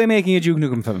are they making a Duke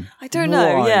Nukem film? I don't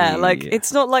know. Why? Yeah, like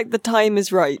it's not like the time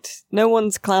is right. No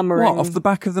one's clamoring. What, off the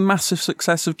back of the massive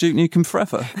success of Duke Nukem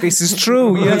Forever? This is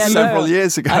true. Yeah, Yes. no. Several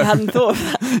years ago. I hadn't thought of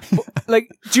that. Like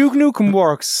Duke Nukem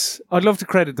works. I'd love to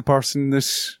credit the person that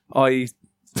I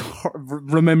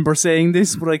remember saying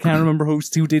this, but I can't remember who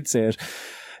did say it.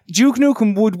 Duke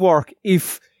Nukem would work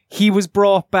if he was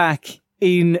brought back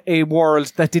in a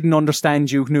world that didn't understand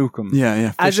Duke Nukem.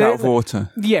 Yeah, As fish out of water.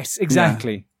 Yes,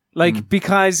 exactly. Like,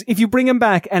 because if you bring him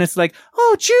back and it's like,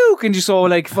 oh, Duke, and you saw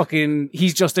like fucking,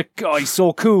 he's just a guy,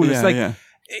 so cool. It's like,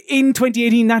 in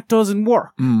 2018, that doesn't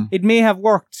work. It may have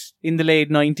worked in the late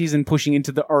 90s and pushing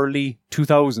into the early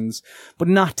 2000s, but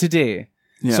not today.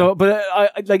 Yeah. So, but I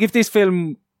like if this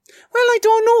film, well, I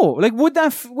don't know. Like,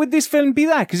 would this film be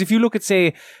that? Because if you look at,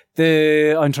 say,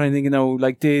 I'm trying to think,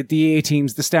 like the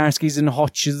A-teams, the Starskys and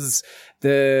Hutches,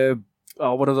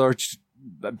 what other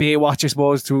Baywatch, I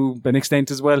suppose, to an extent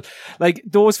as well. Like,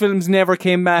 those films never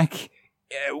came back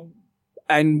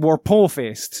and were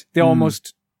po-faced. They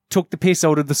almost took the piss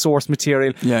out of the source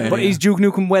material. But is Duke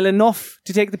Nukem well enough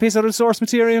to take the piss out of the source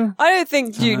material? I don't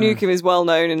think Duke Nukem is well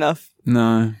known enough.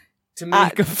 No. To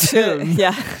make a film.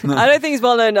 Yeah. No. I don't think it's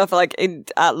well known enough, like,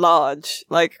 at large.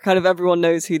 Like, kind of everyone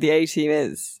knows who the A-team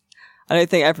is. I don't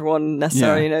think everyone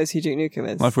necessarily knows who Duke Nukem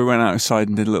is. Like if we went outside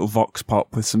and did a little vox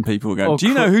pop with some people going, do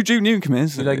you know who Duke Nukem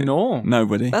is? Be like, no.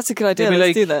 Nobody. That's a good idea.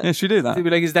 Let's do that. Yeah, should we do that? They'd be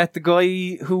like, is that the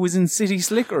guy who was in City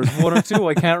Slickers 1 or 2?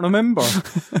 I can't remember.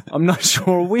 I'm not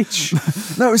sure which.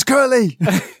 No, it's Curly.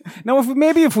 Now,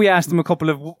 if we asked them a couple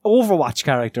of Overwatch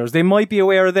characters, they might be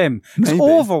aware of them. Because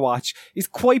Overwatch is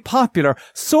quite popular.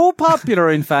 So popular,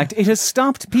 in fact, it has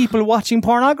stopped people watching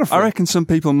pornography. I reckon some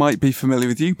people might be familiar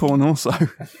with YouPorn also.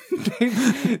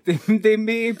 they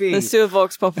may be. Let's do a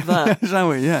vox pop of that. Shall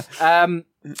we? Yeah.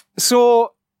 So...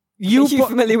 Are you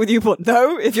familiar with YouPorn?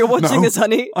 No, if you're watching this,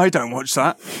 honey. I don't watch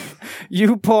that.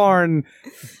 YouPorn,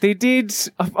 they did...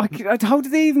 How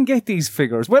did they even get these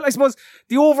figures? Well, I suppose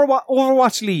the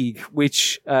Overwatch League,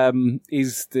 which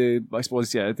is the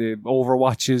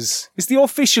Overwatch's... It's the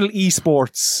official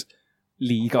esports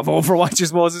league of Overwatch, I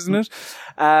suppose, isn't it?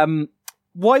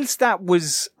 Whilst that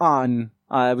was on...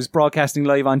 I was broadcasting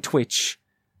live on Twitch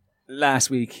last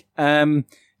week.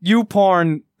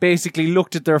 YouPorn basically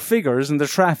looked at their figures and their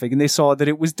traffic and they saw that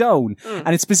it was down.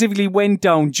 And it specifically went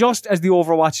down just as the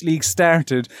Overwatch League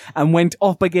started and went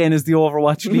up again as the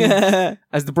Overwatch League,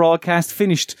 as the broadcast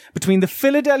finished. Between the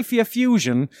Philadelphia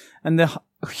Fusion and the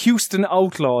Houston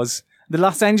Outlaws, the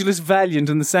Los Angeles Valiant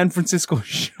and the San Francisco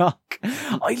Shock.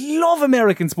 I love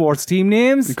American sports team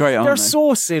names. They're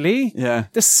so silly. Yeah.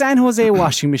 The San Jose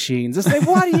Washing Machines. It's like,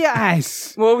 what are you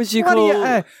at? What would you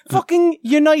call... fucking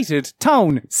United,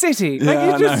 Town, City.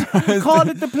 Like, you just call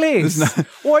it the place.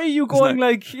 Why are you going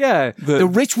the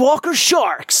Rich Walker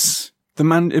Sharks?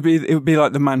 It would be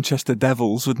like the Manchester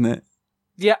Devils, wouldn't it?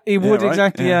 Yeah, it would, right?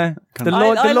 Exactly, yeah. The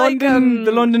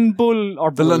London Bull,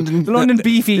 or the London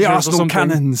Beefeaters, the Arsenal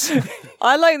Cannons.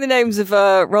 I like the names of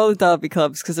roller derby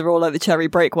clubs because they're all like the Cherry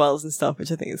Breakwells and stuff,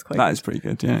 which I think is quite good. That is pretty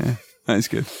good, yeah. That is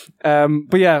good.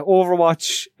 But yeah,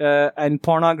 Overwatch and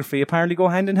pornography apparently go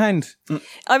hand in hand.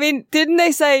 I mean, didn't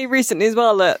they say recently as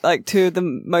well that like two of the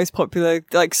most popular,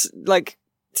 like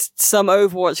some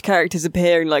Overwatch characters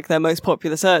appear in like their most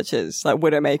popular searches, like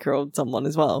Widowmaker or someone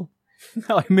as well?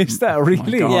 I missed that,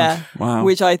 really? Oh yeah. Wow.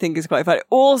 Which I think is quite funny.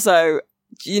 Also,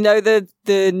 you know the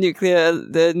nuclear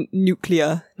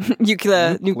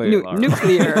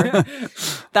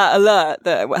that alert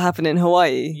that happened in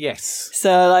Hawaii? Yes.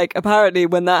 So like apparently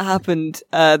when that happened,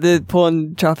 the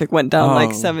porn traffic went down like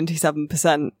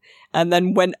 77%. And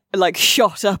then went like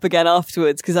shot up again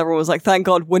afterwards because everyone was like, thank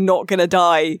God we're not going to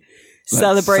die.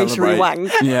 Celebratory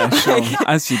wank. Yeah, sure.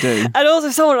 As you do. And also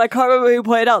someone, I can't remember who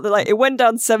pointed out that like it went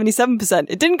down 77%.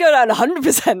 It didn't go down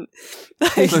 100%.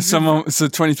 So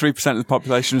 23% of the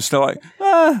population was still like,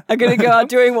 I'm going to go out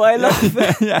doing what I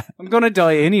love. Yeah. I'm going to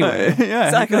die anyway. Yeah,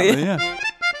 exactly. Yeah.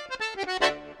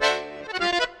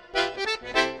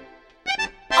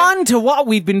 On to what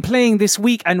we've been playing this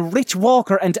week, and Rich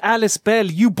Walker and Alice Bell,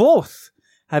 you both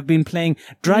have been playing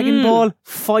Dragon Ball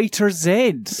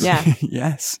FighterZ. Yeah.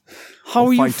 Yes. How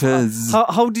are Fighters. you?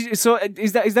 How did you? So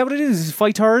is that what it is?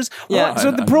 Fighters. Yeah.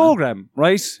 So the program,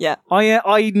 right? Yeah.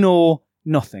 I know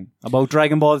nothing about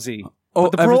Dragon Ball Z.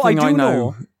 Everything I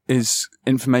know is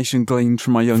information gleaned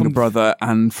from my younger brother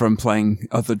and from playing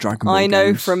other Dragon Ball games. I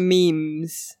know from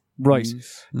memes. Right.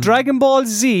 Dragon Ball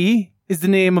Z is the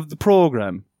name of the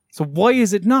program. So why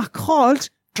is it not called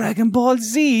Dragon Ball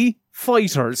Z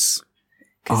Fighters?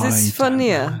 Because it's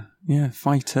funnier. Yeah,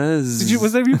 Fighters. You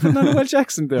putting on a Welsh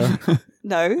accent there?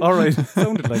 No. All right.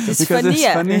 Sounded like It's it. Because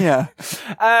funnier. it's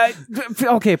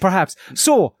funnier. Okay, perhaps.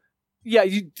 So, yeah,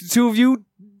 two of you,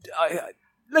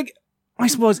 I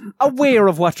suppose, aware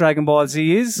of what Dragon Ball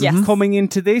Z is coming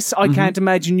into this. I can't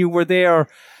imagine you were there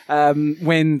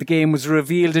when the game was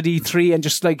revealed at E3 and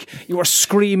just like you were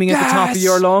screaming at the top of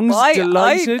your lungs,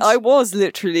 delighted. I was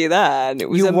literally there and it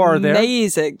was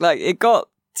amazing. Like it got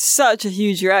such a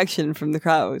huge reaction from the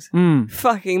crowd.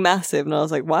 Fucking massive. And I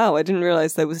was like, wow, I didn't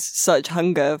realize there was such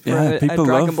hunger for a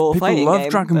Dragon Ball fighting game. People love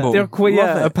Dragon Ball. They're quite,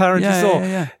 apparently so.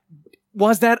 Yeah.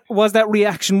 Was that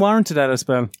reaction warranted, Alice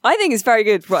Bell? I think it's very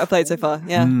good what I've played so far.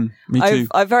 Yeah. Me too.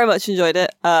 I very much enjoyed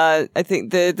it. I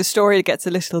think the story gets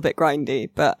a little bit grindy,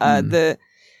 but the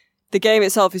game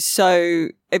itself is so...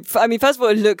 I mean, first of all,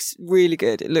 it looks really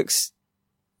good. It looks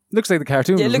like the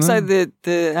cartoon. Yeah, it looks like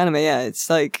the anime, yeah. It's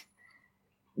like...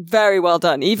 very well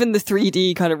done. Even the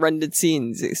 3D kind of rendered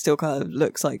scenes, it still kind of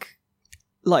looks like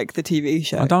the TV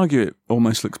show. I'd argue it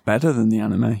almost looks better than the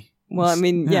anime. Well, I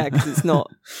mean, yeah, because it's not.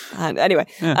 And anyway,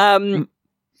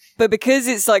 but because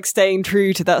it's like staying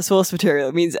true to that source material,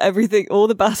 it means all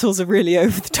the battles are really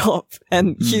over the top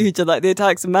and huge, and like the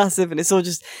attacks are massive, and it's all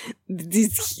just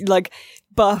these like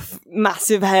buff,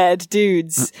 massive haired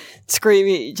dudes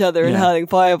screaming at each other and hurling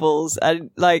fireballs, and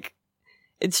like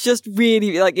it's just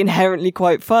really like inherently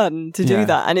quite fun to do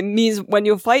that, and it means when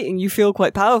you're fighting, you feel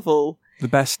quite powerful. The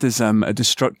best is a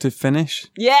destructive finish.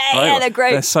 Yeah, yeah, they're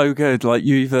great. They're so good. Like,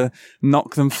 you either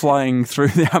knock them flying through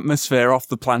the atmosphere off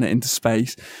the planet into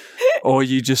space, or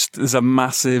there's a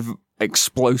massive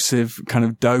explosive kind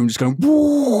of dome just going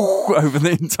woo over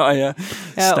the entire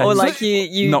stage. Or like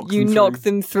you knock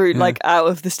them through like out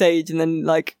of the stage and then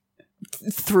like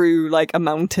through like a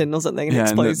mountain or something and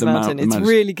explodes the mountain. It's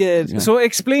really good. Yeah. So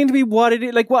explain to me what it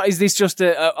is. Like, what is this? Just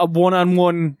a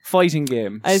one-on-one fighting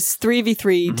game? It's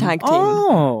 3v3 tag team.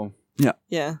 Oh,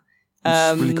 yeah.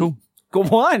 It's really cool. Go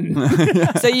on.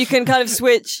 So you can kind of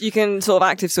switch. You can sort of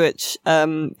active switch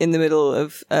in the middle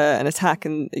of an attack,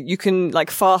 and you can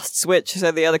like fast switch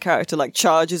so the other character like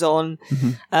charges on,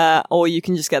 or you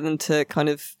can just get them to kind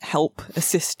of help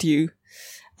assist you.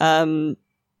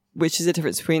 Which is the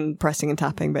difference between pressing and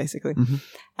tapping, basically.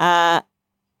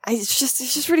 It's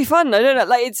just really fun. I don't know,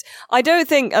 like I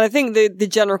think the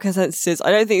general consensus is,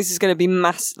 I don't think this is going to be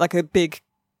like a big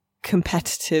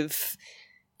competitive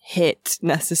hit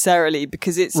necessarily,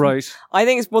 because it's right. I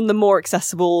think it's one of the more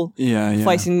accessible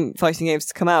fighting games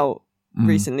to come out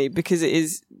recently, because it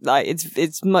is like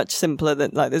it's much simpler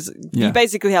than like you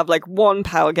basically have like one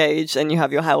power gauge and you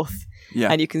have your health. Yeah.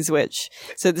 And you can switch.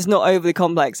 So it's not overly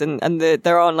complex, and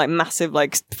there aren't like massive,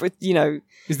 like, you know.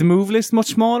 Is the move list much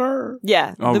smaller?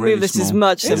 Yeah. The move list is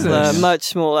much simpler, much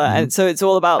smaller. And so it's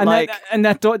all about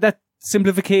that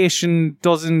simplification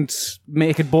doesn't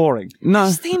make it boring. No. I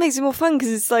just think it makes it more fun,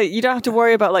 because it's like, you don't have to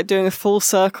worry about like doing a full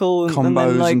circle combos and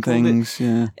then, like, and things.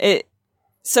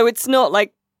 So it's not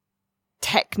like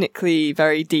technically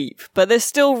very deep, but there's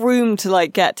still room to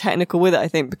like get technical with it, I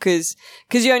think, because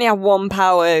you only have one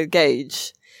power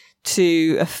gauge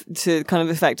to kind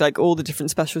of affect like all the different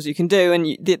specials you can do, and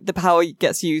the power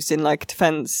gets used in like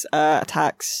defense,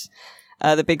 attacks,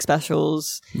 the big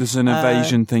specials. There's an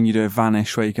evasion thing you do, a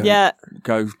vanish, where you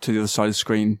go to the other side of the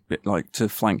screen, bit like to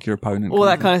flank your opponent. All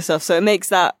that kind of stuff. So it makes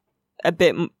that a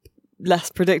bit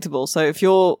less predictable. So if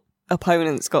your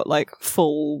opponent's got like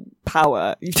full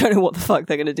power, you don't know what the fuck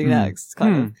they're going to do next,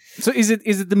 kind of. So is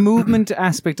it the movement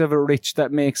aspect of it, Rich,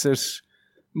 that makes it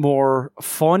more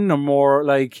fun, or more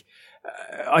like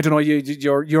I don't know,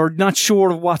 you're not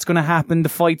sure of what's going to happen, the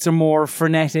fights are more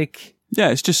frenetic? Yeah,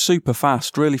 it's just super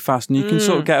fast, really fast, and you can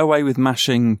sort of get away with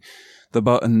mashing the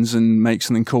buttons and make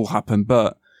something cool happen,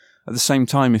 but at the same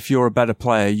time, if you're a better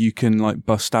player, you can like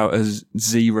bust out a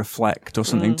Z reflect or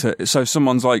something so if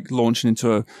someone's like launching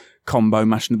into a combo,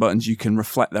 mashing the buttons, you can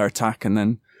reflect their attack and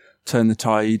then turn the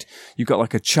tide. You've got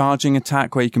like a charging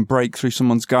attack where you can break through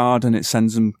someone's guard and it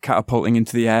sends them catapulting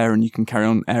into the air, and you can carry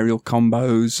on aerial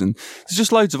combos, and there's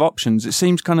just loads of options. It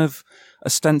seems kind of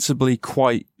ostensibly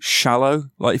quite shallow.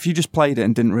 Like, if you just played it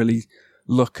and didn't really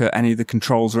look at any of the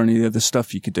controls or any of the other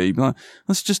stuff you could do, you'd be like,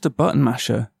 that's just a button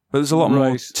masher. But there's a lot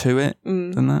more to it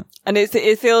than that. And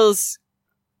it feels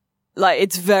like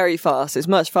it's very fast. It's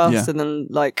much faster than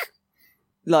like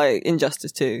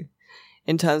Injustice 2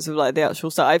 in terms of like the actual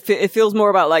stuff. It feels more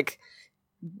about like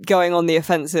going on the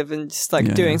offensive and just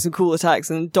like doing some cool attacks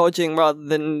and dodging rather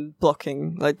than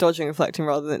blocking, like dodging and reflecting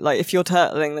rather than like, if you're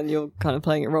turtling, then you're kind of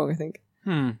playing it wrong, I think.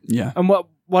 Yeah. And what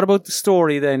about the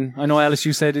story then? I know, Alice,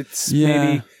 you said it's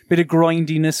maybe a bit of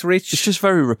grindiness, Rich. It's just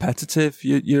very repetitive.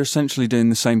 You're essentially doing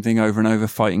the same thing over and over,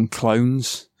 fighting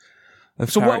clones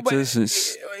of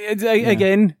characters.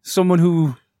 Again, someone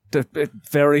who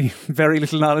very, very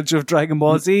little knowledge of Dragon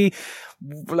Ball Z.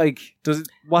 Like,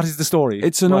 what is the story?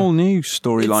 It's an all new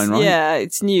storyline, right? Yeah,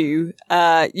 it's new.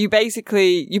 You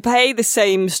play the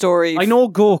same story. I know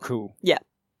Goku. Yeah.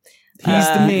 He's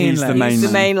the main He's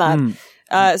the main lad.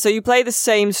 So you play the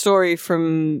same story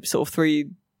from sort of 3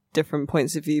 different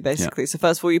points of view, basically. So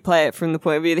first of all, you play it from the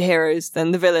point of view of the heroes,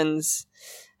 then the villains,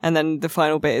 and then the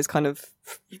final bit is kind of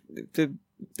the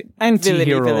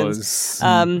anti-heroes.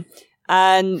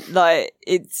 And like,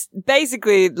 it's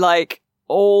basically like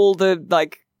all the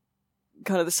like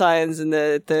kind of the Saiyans and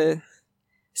the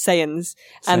Saiyans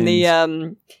and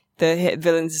the hit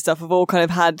villains and stuff have all kind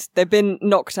of they've been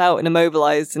knocked out and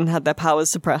immobilized and had their powers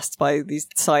suppressed by these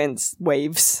science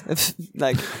waves of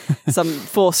like some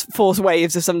force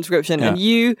waves of some description. And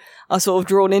you are sort of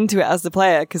drawn into it as the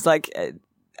player, because like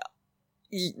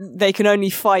they can only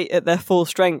fight at their full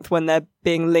strength when they're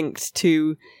being linked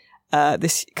to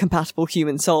this compatible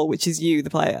human soul, which is you, the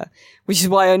player. Which is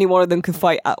why only one of them can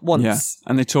fight at once. Yeah,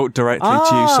 and they talk directly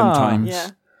to you sometimes.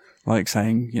 Yeah. Like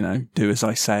saying, do as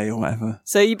I say or whatever.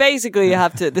 So you basically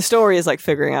have to, the story is like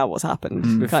figuring out what's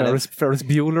happened. Ferris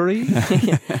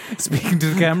Bueller speaking to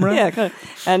the camera. Yeah, kind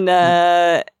of.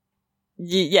 And,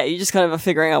 you just kind of are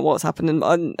figuring out what's happened.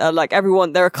 And like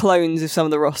everyone, there are clones of some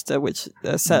of the roster, which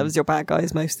serves your bad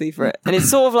guys mostly for it. And it's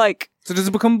sort of like... So does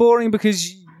it become boring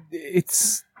because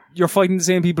you're fighting the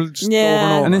same people just over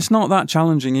and over? And it's not that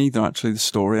challenging either, actually, the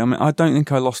story. I mean, I don't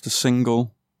think I lost a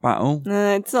single battle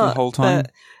it's not, the whole time.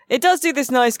 It does do this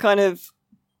nice kind of,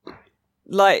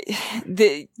 like,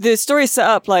 the story is set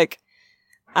up, like,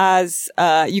 as,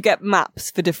 you get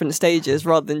maps for different stages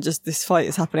rather than just this fight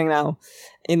is happening now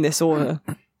in this order.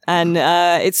 And,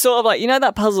 it's sort of like,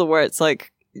 that puzzle where it's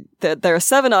like, there are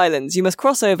 7 islands. You must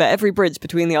cross over every bridge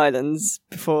between the islands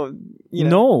before,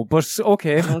 No, but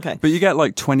okay. Okay. But you get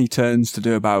like 20 turns to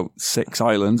do about 6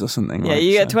 islands or something. Yeah, right?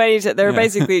 you get 20, there are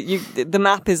basically, the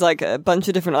map is like a bunch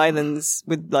of different islands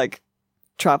with like,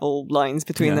 travel lines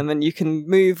between them, and you can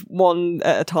move one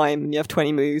at a time and you have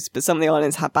 20 moves, but some of the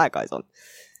islands have bad guys on.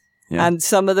 Yeah. And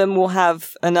some of them will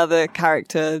have another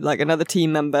character, like another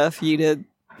team member for you to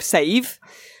save,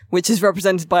 which is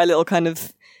represented by a little kind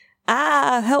of,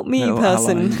 help me little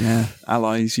person.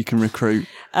 Allies you can recruit.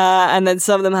 And then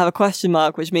some of them have a question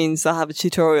mark, which means they'll have a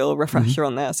tutorial refresher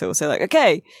on there. So it'll say like,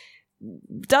 okay,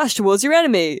 dash towards your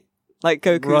enemy. Like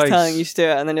Goku's telling you to do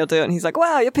it, and then you'll do it, and he's like,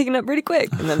 wow, you're picking up really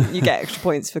quick. And then you get extra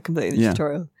points for completing the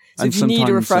tutorial. So and if you need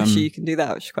a refresher, you can do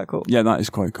that, which is quite cool. Yeah, that is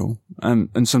quite cool.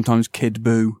 And sometimes Kid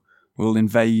Buu will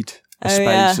invade a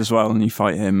space as well, and you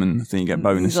fight him, and then you get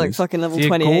bonuses. He's like fucking level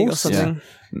 28 or something.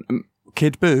 Yeah.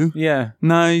 Kid Buu? Yeah.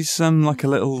 No, he's like a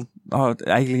little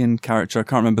alien character. I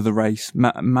can't remember the race.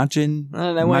 Majin? I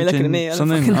don't know why you're looking at me. I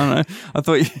don't know. I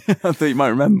thought you might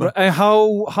remember.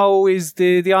 How is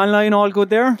the online all good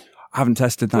there? I haven't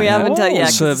tested that we yet. Haven't the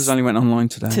servers only went online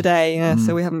today.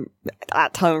 So we haven't,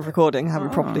 at time of recording,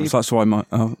 haven't properly... So that's why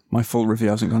my full review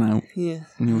hasn't gone out. Yeah.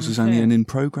 And yours is only an in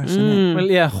progress, isn't it? Well,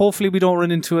 yeah, hopefully we don't run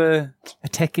into a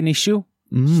teching issue.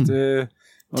 That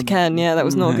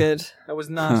was not good. That was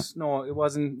not, no, it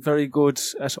wasn't very good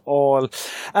at all.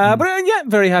 But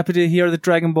very happy to hear that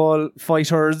Dragon Ball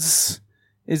FighterZ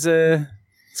is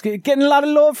it's getting a lot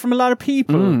of love from a lot of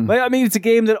people. I mean, it's a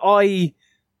game that I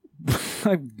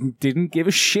didn't give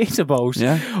a shit about.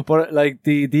 Yeah. But like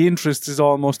the interest is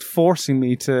almost forcing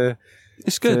me to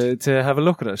it's good to have a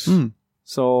look at it.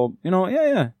 So,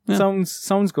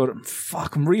 sounds good.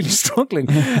 Fuck, I'm really struggling.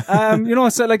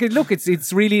 So like look, it's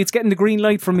getting the green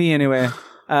light from me anyway.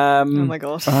 Oh my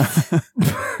gosh.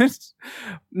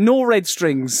 No red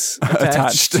strings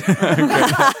attached.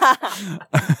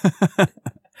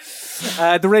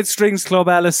 The Red Strings Club,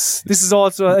 Alice. This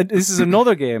is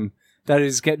another game that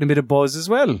is getting a bit of buzz as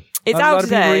well. It's out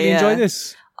today. A lot of people really enjoy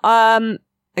this.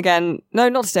 Again, no,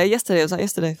 not today. Yesterday. It was like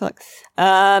yesterday. Fuck.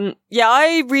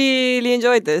 I really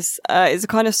enjoyed this. It's a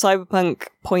kind of cyberpunk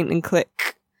point and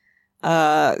click,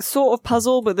 sort of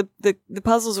puzzle, but the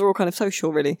puzzles are all kind of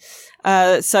social, really.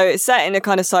 So it's set in a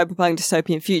kind of cyberpunk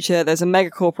dystopian future. There's a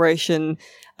mega corporation,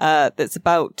 that's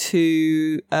about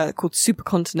to, called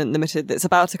Supercontinent Limited, that's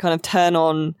about to kind of turn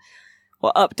on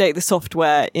or update the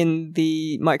software in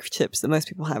the microchips that most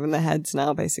people have in their heads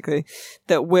now, basically,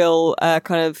 that will,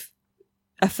 kind of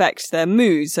affect their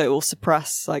mood. So it will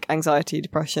suppress like anxiety,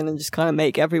 depression, and just kind of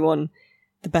make everyone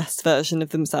the best version of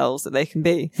themselves that they can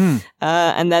be.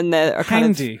 And then there are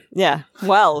kind Handy.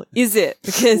 Well, is it?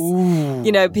 Because,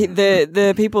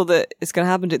 the people that it's going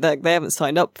to happen to, they haven't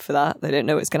signed up for that. They don't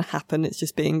know it's going to happen. It's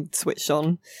just being switched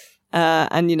on.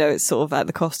 And it's sort of at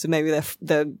the cost of maybe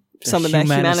some of their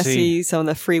humanity, some of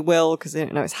their free will, because they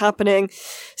don't know it's happening.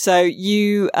 So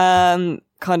you, kind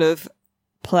of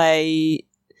play,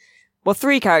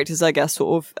 3 characters, I guess,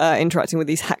 sort of, interacting with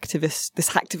this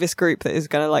hacktivist group that is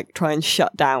going to like try and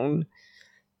shut down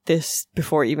this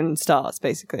before it even starts,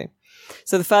 basically.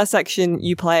 So the first section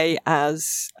you play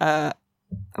as, I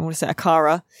want to say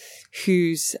Akara,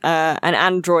 who's, an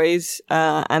android,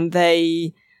 and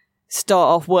they start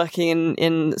off working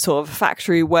in sort of a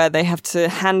factory where they have to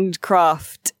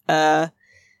handcraft,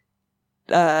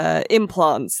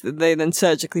 implants that they then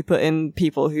surgically put in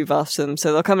people who've asked them.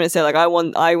 So they'll come in and say like, I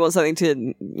want something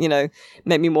to,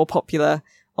 make me more popular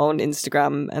on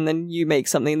Instagram. And then you make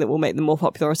something that will make them more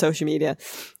popular on social media.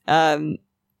 And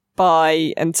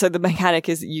so the mechanic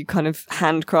is that you kind of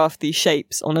handcraft these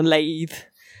shapes on a lathe,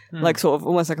 like sort of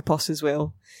almost like a Potter's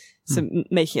wheel. So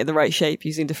making it the right shape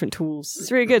using different tools.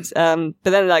 It's really good. But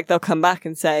then like they'll come back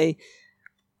and say,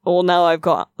 or now I've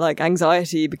got like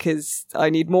anxiety because I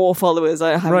need more followers.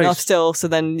 I don't have enough still. So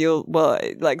then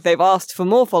like they've asked for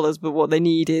more followers, but what they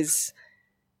need is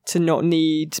to not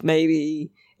need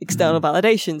maybe external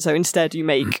validation. So instead you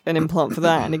make an implant for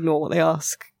that and ignore what they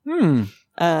ask.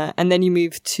 And then you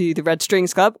move to the Red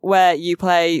Strings Club, where you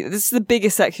play, this is the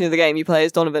biggest section of the game, you play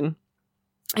as Donovan,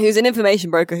 who's an information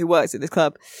broker who works at this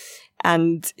club.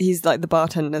 And he's like the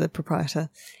bartender, the proprietor.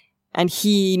 And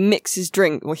he mixes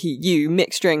you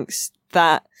mix drinks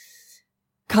that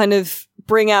kind of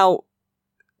bring out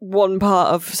one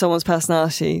part of someone's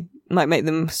personality, might make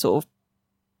them sort of,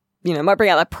 might bring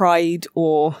out their pride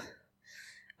or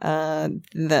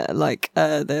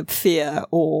the fear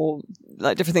or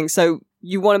like different things. So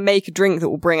you want to make a drink that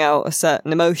will bring out a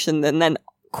certain emotion and then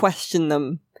question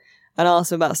them and ask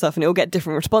them about stuff, and it'll get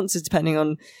different responses depending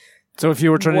on. So if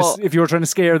you were trying to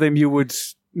scare them, you would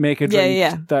make a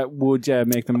drink that would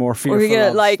make them more fearful.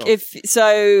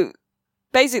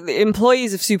 Basically,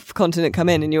 employees of Supercontinent come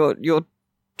in and you're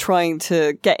trying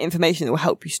to get information that will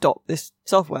help you stop this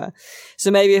software.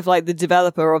 So maybe if like the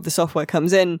developer of the software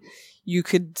comes in, you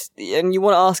want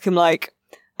to ask him like,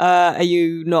 are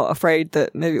you not afraid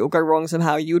that maybe it'll go wrong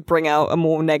somehow? You would bring out a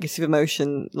more negative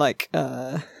emotion, like,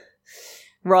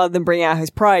 rather than bring out his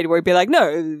pride, where he'd be like,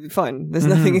 no, fine, there's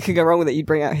nothing that could go wrong with it. You'd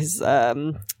bring out his,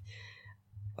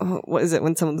 what is it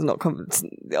when someone's not confident?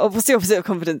 What's the opposite of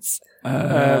confidence?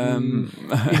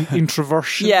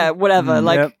 Introversion. Yeah, whatever.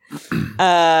 You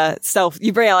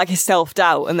bring out like his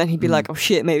self-doubt, and then he'd be like, oh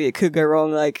shit, maybe it could go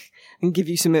wrong, like, and give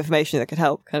you some information that could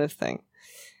help, kind of thing.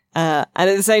 And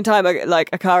at the same time, like,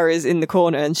 Akara is in the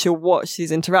corner and she'll watch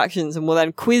these interactions and will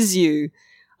then quiz you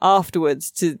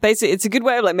afterwards to basically, it's a good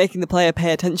way of like making the player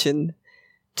pay attention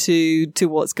to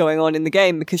what's going on in the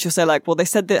game, because she'll say like, well, they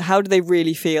said that, how do they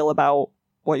really feel about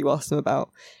what you asked them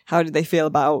about? How did they feel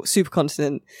about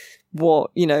Supercontinent?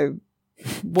 What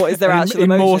is their actual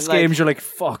emotion? In most games, you're like,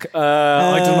 fuck,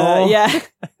 I don't know. Yeah.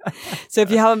 So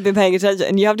if you haven't been paying attention,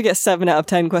 and you have to get 7 out of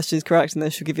 10 questions correct, and then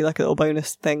she'll give you like a little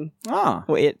bonus thing. Or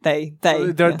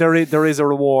there is a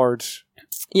reward.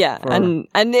 Yeah, and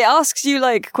it asks you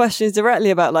like questions directly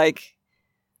about like,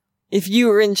 if you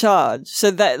were in charge.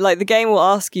 So that like the game will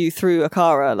ask you through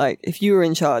Akara, like, if you were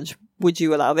in charge, would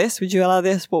you allow this? Would you allow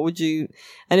this? What would you?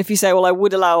 And if you say, well, I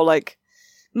would allow like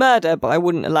murder, but I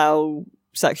wouldn't allow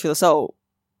sexual assault,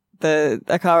 the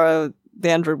Akara, the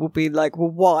android, will be like,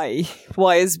 well, why?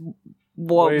 Why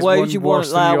would you want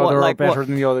to allow what, like, better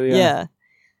than the other? Yeah.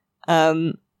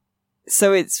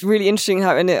 So it's really interesting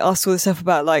and it asks all this stuff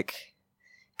about like,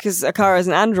 because Akara is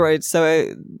an android,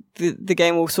 so the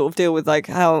game will sort of deal with like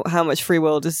how much free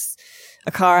will does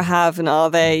Akara have, and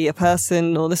are they a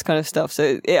person, all this kind of stuff.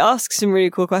 So it asks some really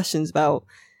cool questions about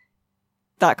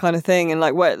that kind of thing, and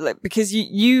like what, like, because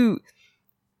you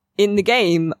in the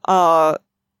game are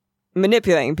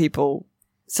manipulating people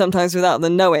sometimes without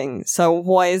them knowing. So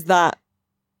why is that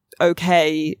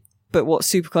okay, but what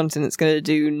Supercontinent's going to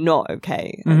do not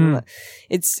okay? And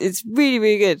it's really,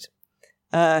 really good.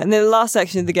 And then the last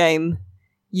section of the game,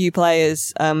 you play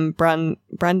as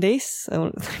Brandeis.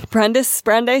 Brandeis.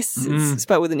 It's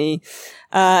spelled with an E.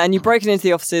 And you're breaking into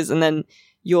the offices, and then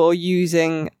you're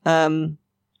using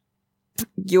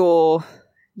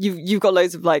you've got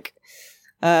loads of like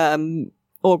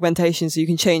augmentation, so you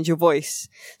can change your voice.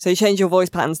 So you change your voice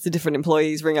patterns to different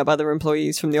employees, ring up other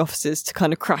employees from the offices to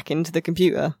kind of crack into the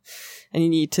computer. And you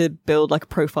need to build like a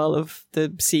profile of the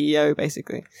CEO,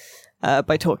 basically,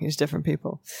 by talking to different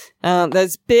people.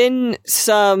 There's been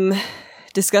some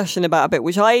discussion about a bit,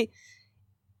 which I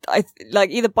like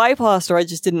either bypassed or I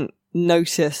just didn't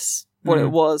notice what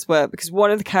it was, because one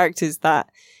of the characters that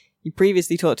you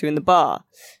previously talked to in the bar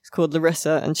is called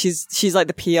Larissa, and she's like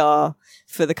the PR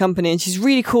for the company, and she's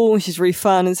really cool and she's really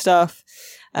fun and stuff.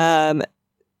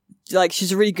 Like,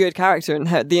 she's a really good character, and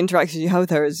the interactions you have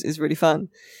with her is really fun.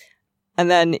 And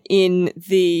then in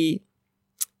the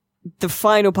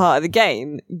final part of the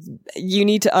game, you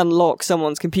need to unlock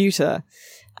someone's computer.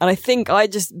 And I think I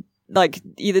just like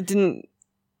either didn't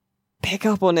pick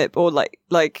up on it, or like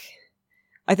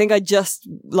I think I just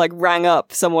like rang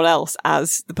up someone else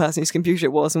as the person whose computer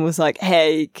it was and was like,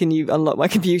 hey, can you unlock my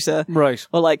computer? Right.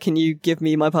 Or like, can you give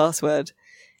me my password?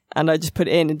 And I just put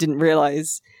it in and didn't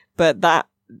realize, but that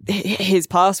his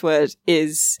password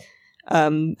is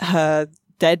her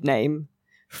dead name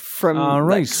from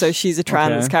right. Like, so she's a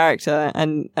trans character,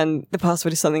 and the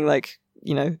password is something like,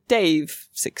 Dave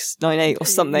 698 or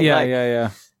something. Yeah.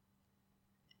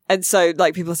 And so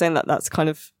like people are saying that that's kind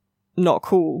of not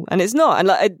cool, and it's not. And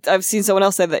like I've seen someone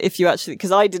else say that if you actually,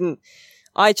 because I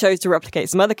chose to replicate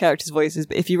some other characters' voices,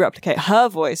 but if you replicate her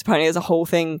voice, apparently there's a whole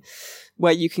thing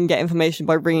where you can get information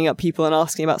by ringing up people and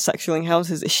asking about sexual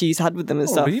encounters that she's had with them and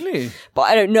stuff. Really? But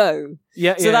I don't know.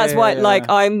 So that's why,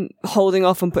 I'm holding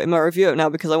off on putting my review up now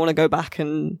because I want to go back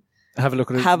and have a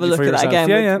look at it. That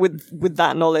again with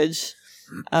that knowledge.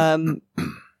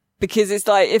 Because it's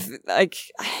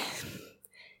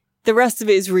the rest of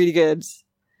it is really good.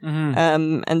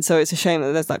 Mm-hmm. And so it's a shame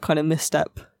that there's that kind of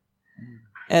misstep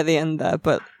at the end there.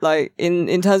 But like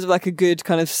in terms of like a good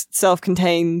kind of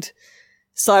self-contained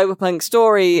cyberpunk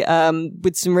story,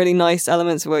 with some really nice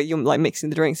elements where you're like mixing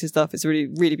the drinks and stuff, it's really,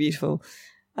 really beautiful.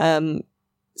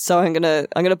 So I'm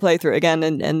gonna play through it again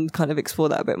and kind of explore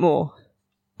that a bit more.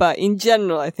 But in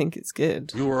general, I think it's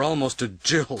good. You were almost a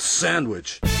Jill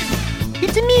sandwich.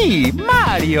 It's me,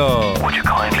 Mario. Would you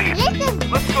kindly listen?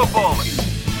 Let's go bowling.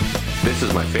 This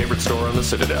is my favorite store on the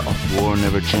Citadel. War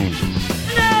never changes.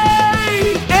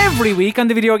 Every week on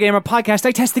the Video Gamer podcast,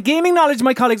 I test the gaming knowledge of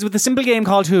my colleagues with a simple game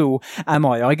called Who Am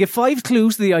I? I give 5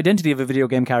 clues to the identity of a video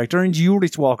game character, and you,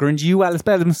 Rich Walker, and you, Alice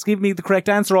Bell, must give me the correct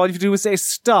answer. All you have to do is say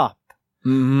stop.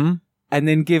 Mm-hmm. And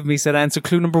then give me said answer.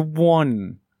 Clue number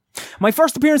 1. My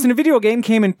first appearance in a video game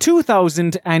came in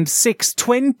 2006.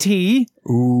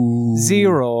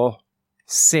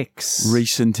 2006.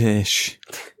 Recent-ish.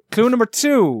 Clue number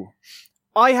 2.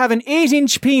 I have an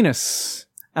 8-inch penis,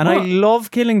 and I love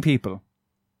killing people.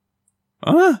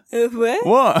 Huh? What?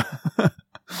 What?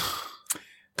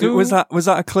 Was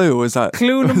that a clue? Or was that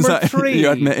clue number 3? You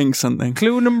admitting something?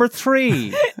 Clue number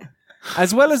 3.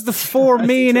 As well as the 4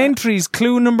 main entries,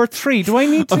 clue number 3. Do I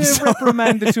need to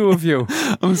reprimand the two of you?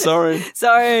 I'm sorry.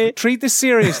 Sorry. Treat this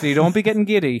seriously. Don't be getting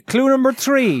giddy. Clue number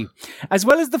 3. As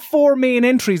well as the 4 main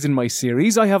entries in my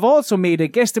series, I have also made a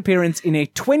guest appearance in a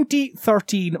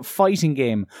 2013 fighting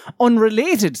game,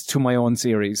 unrelated to my own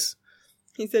series.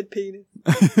 He said penis.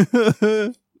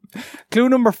 Clue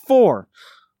number 4.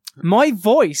 My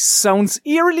voice sounds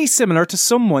eerily similar to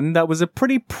someone that was a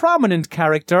pretty prominent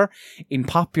character in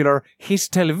popular hit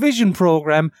television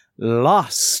program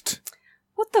Lost.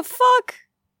 What the fuck?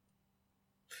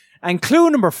 And clue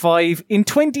number 5. In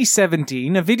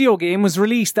 2017, a video game was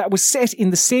released that was set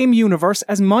in the same universe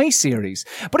as my series,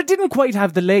 but it didn't quite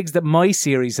have the legs that my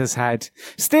series has had.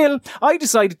 Still, I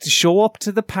decided to show up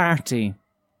to the party.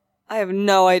 I have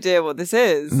no idea what this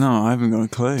is. No, I haven't got a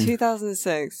clue.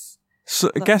 2006.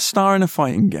 So, a guest star in a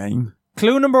fighting game.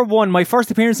 Clue number 1. My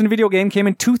first appearance in a video game came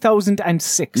in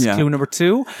 2006. Yeah. Clue number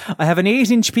 2. I have an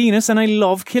 8-inch penis and I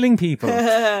love killing people.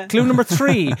 Clue number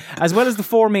 3. As well as the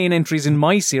 4 main entries in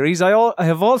my series, I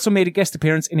have also made a guest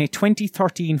appearance in a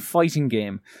 2013 fighting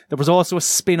game. There was also a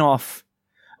spin-off.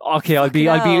 Okay, I'll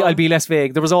be less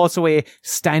vague. There was also a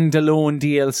standalone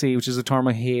DLC, which is a term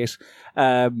I hate,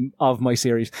 of my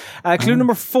series. Clue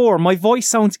number 4. My voice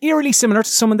sounds eerily similar to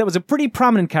someone that was a pretty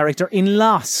prominent character in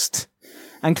Lost.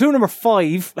 And clue number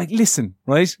 5, like, listen,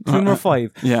 right? Clue number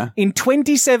 5. Yeah. In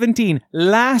 2017,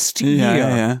 last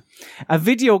year, a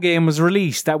video game was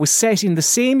released that was set in the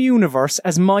same universe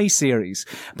as my series,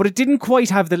 but it didn't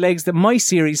quite have the legs that my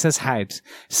series has had.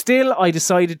 Still, I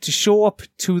decided to show up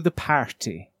to the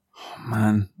party. Oh,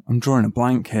 man, I'm drawing a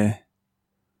blank here.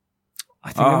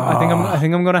 I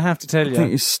think I'm going to have to tell you. I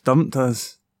think you stumped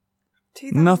us.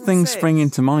 Nothing's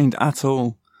springing to mind at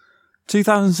all.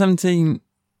 2017.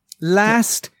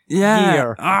 Last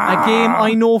year. A game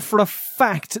I know for a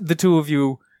fact the two of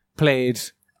you played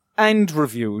and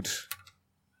reviewed.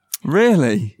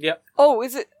 Really? Yep. Oh,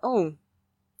 is it? Oh.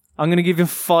 I'm going to give you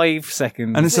 5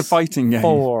 seconds. And it's a fighting game.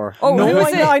 4. Oh, no, who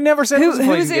is it? I never said it was a fighting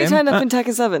game. Who is it who turned up in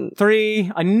Tekken 7?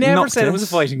 3. I never said it was a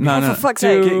fighting game. No. For fuck's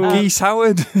 2. sake. Geese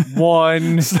Howard.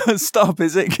 1. Stop,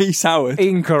 is it Geese Howard?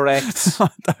 Incorrect. I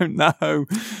don't know.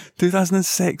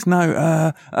 2006,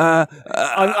 no.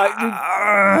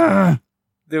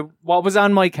 What was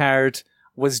on my card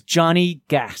was Johnny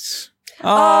Gat.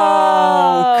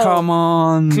 Oh, come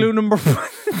on. Clue number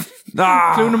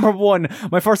 1.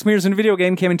 My first appearance in a video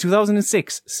game came in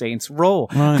 2006. Saints Row.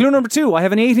 Right. Clue number 2. I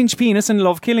have an 8-inch penis and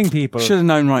love killing people. Should have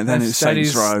known right then it's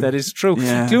Saints Row. That is true.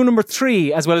 Yeah. Clue number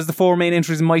 3. As well as the 4 main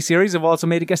entries in my series, I've also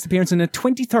made a guest appearance in a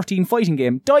 2013 fighting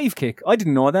game, Dive Kick. I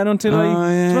didn't know that until Do you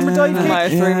remember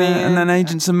Dive Kick? And then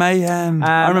Agents of Mayhem.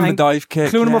 I remember Dive Kick.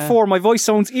 Clue number 4. My voice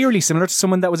sounds eerily similar to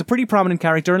someone that was a pretty prominent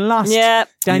character in Lost. Yeah.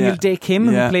 Daniel Day Kim,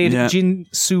 who played Jin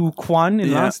Soo Kwon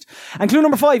in Lost. And clue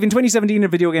number 5. In 2017, a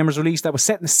video game was released that was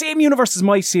set in the same universe as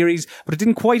my series, but it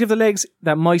didn't quite have the legs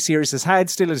that my series has had.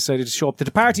 Still, I decided to show up to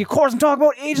the party. Of course, I'm talking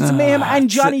about Agents of Mayhem and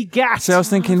Johnny Gat. So I was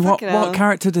thinking, what hell.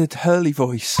 character did Hurley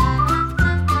voice?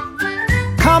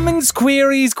 Comments,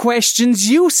 queries, questions,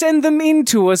 you send them in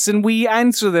to us and we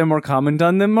answer them or comment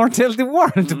on them or tell the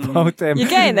world about them. You're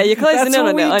getting there. You're closing That's in what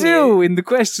on we it, aren't do you? in the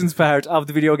questions part of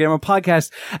the Video Gamer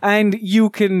podcast. And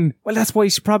you can, well, that's why you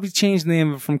should probably change the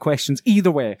name from questions either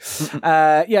way.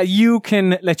 You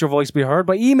can let your voice be heard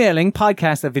by emailing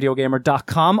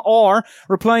podcast@videogamer.com or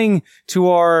replying to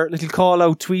our little call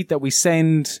out tweet that we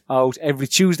send out every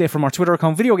Tuesday from our Twitter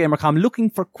account, videogamer.com, looking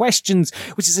for questions,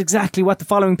 which is exactly what the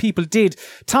following people did.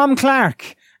 Tom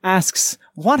Clark asks,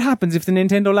 what happens if the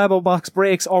Nintendo Labo box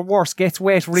breaks or worse, gets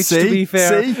wet? Rich, to be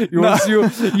fair. I'm You not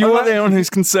the only one who's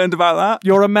concerned about that.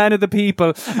 You're a man of the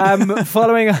people.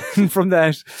 Following on from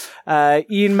that,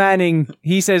 Ian Manning,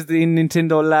 he says the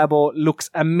Nintendo Labo looks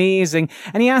amazing.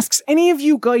 And he asks, any of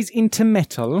you guys into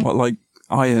metal? What, like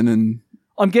iron and...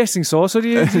 I'm guessing so. So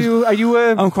are you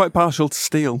I'm quite partial to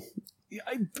steel.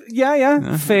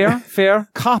 Yeah. Fair.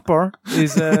 Copper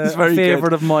is a very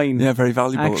favourite good. of mine. Yeah, very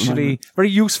valuable. at the Actually, moment. very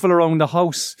useful around the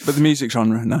house. But the music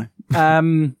genre, no.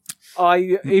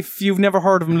 If you've never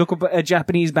heard of them, look up a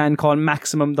Japanese band called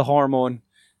Maximum the Hormone.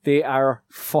 They are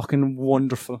fucking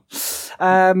wonderful.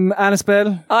 Anna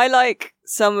Spell? I like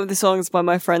some of the songs by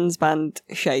my friend's band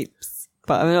Shapes,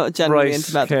 but I'm not generally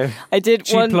into metal. Okay. I did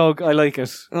Cheap one. plug, I like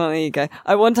it. Well, there you go.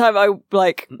 One time I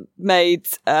made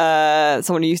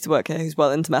someone who used to work here who's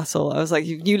well into metal. I was like,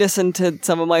 you listen to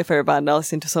some of my favorite band, I'll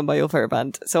listen to some by your favorite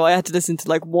band. So I had to listen to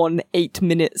like 1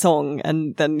 8-minute song,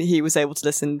 and then he was able to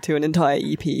listen to an entire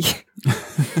EP.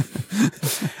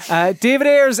 David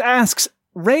Ayers asks,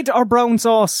 red or brown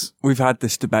sauce? We've had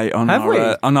this debate on Have we?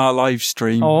 on our live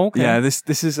stream. Oh, okay. Yeah,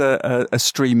 this is a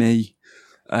streamy.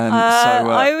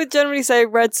 I would generally say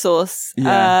red sauce.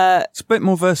 Yeah. It's a bit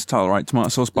more versatile, right? Tomato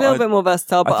sauce, A but little bit more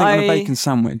versatile, but I think on a bacon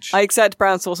sandwich. I accept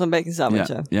brown sauce on bacon sandwich.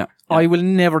 yeah, Yeah. yeah. I will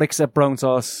never accept brown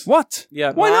sauce. What?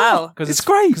 Yeah. Why Wow. not? Because It's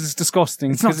great. Because it's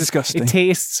disgusting. It's not 'Cause disgusting. It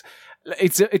tastes,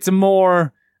 it's a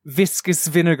more viscous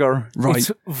vinegar. Right.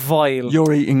 It's vile.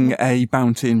 You're eating a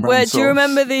bounty in brown Where sauce. do you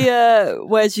remember the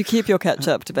where do you keep your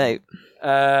ketchup debate?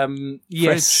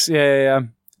 Yes. Yeah.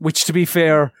 Which, to be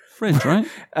fair, Fridge, right?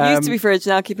 Used to be fridge,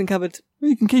 now keeping cupboard. Well,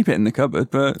 you can keep it in the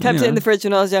cupboard, but Kept you it in know. the fridge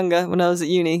when I was younger, when I was at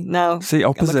uni. Now See, I'm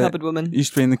opposite. a cupboard woman.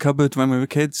 Used to be in the cupboard when we were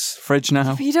kids. Fridge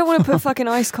now. But you don't want to put fucking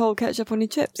ice cold ketchup on your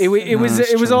chips. it was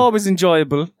true. always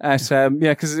enjoyable at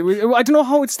because I don't know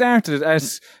how it started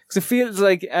because it feels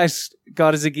like at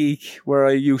God is a Geek where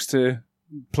I used to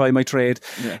ply my trade.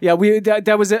 Yeah,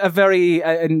 that was a very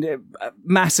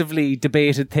massively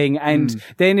debated thing, and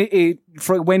then it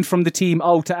went from the team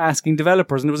out to asking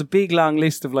developers, and there was a big long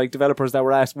list of like developers that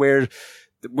were asked where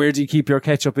do you keep your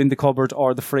ketchup, in the cupboard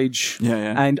or the fridge?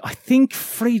 Yeah. And I think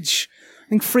fridge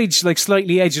like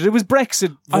slightly edged. It was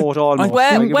Brexit vote almost.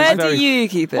 Where Like, it was do very- you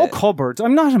keep it? Oh, cupboard.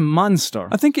 I'm not a monster.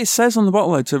 I think it says on the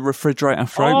bottle though, to refrigerate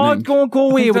after Oh, opening. go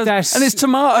away think with that's- that. and it's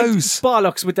tomatoes.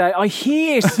 Bollocks with that. I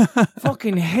hate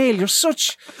fucking hell. You're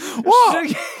such...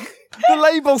 What? The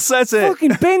label says it.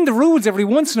 Fucking bend the rules every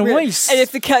once in a while. And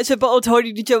if the ketchup bottle told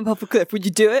you to jump off a cliff, would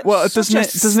you do it? Well, Such doesn't a it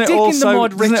stick in the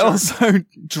mud, doesn't it Richard. also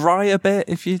dry a bit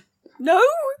if you No.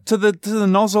 to the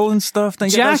nozzle and stuff? Then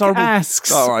you get Jack those horrible...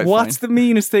 asks, All right, what's fine. the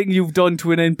meanest thing you've done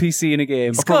to an NPC in a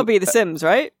game? It's got to be The Sims,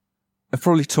 right? I've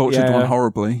probably tortured Yeah. one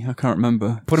horribly. I can't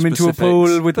remember. Put him into a specifics.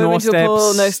 pool with Put no them into steps. a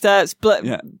pool, no steps.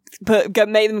 Yeah.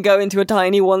 Make them go into a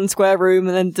tiny 1 square room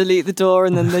and then delete the door,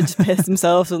 and then they just piss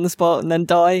themselves on the spot and then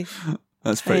die.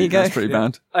 That's There you pretty. go. That's pretty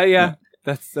bad. Yeah.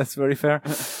 That's very fair.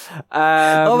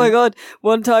 Oh my god!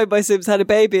 One time my Sims had a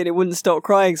baby and it wouldn't stop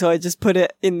crying, so I just put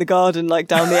it in the garden, like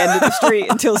down the end of the street,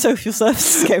 until social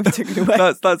services came and took it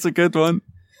away. That's a good one.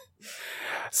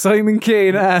 Simon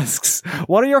Kane asks,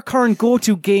 what are your current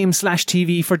go-to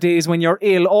game/TV for days when you're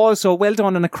ill? Also, well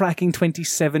done on a cracking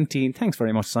 2017. Thanks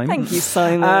very much, Simon. Thank you,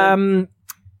 Simon.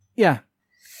 Yeah.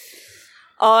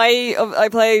 I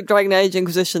play Dragon Age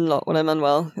Inquisition a lot when I'm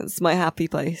unwell. It's my happy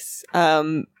place.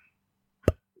 TV,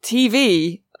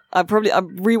 I'm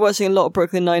rewatching a lot of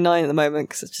Brooklyn Nine-Nine at the moment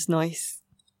because it's just nice.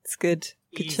 It's good.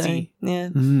 Good Easy. show. Yeah.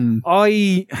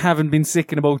 I haven't been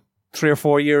sick in about 3 or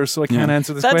 4 years, so I can't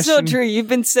answer this That's question. not true. You've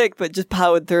been sick, but just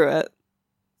powered through it.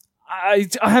 I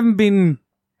haven't been,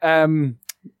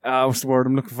 what's the word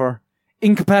I'm looking for?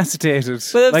 Incapacitated.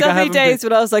 But there's Like, I definitely haven't days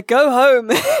when I was like, go home.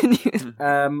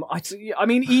 I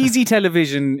mean, easy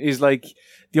television is like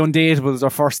The Undateables or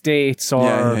First Dates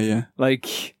or Yeah. like,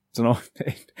 I don't know,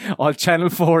 all Channel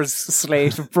 4's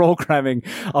slate of programming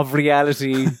of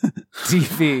reality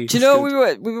TV. Do you know we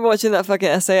were watching that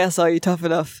fucking SAS, Are You Tough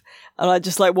Enough? And I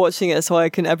just like watching it so I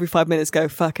can every 5 minutes go,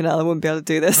 fucking hell, I wouldn't be able to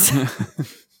do this.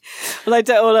 And I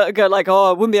don't go like, oh,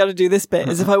 I wouldn't be able to do this bit,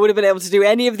 as if I would have been able to do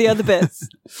any of the other bits.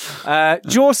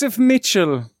 Joseph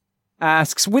Mitchell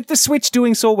asks, with the Switch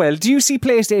doing so well, do you see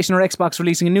PlayStation or Xbox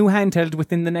releasing a new handheld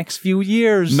within the next few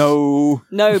years? No.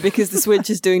 No, because the Switch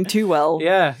is doing too well.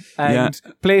 Yeah, and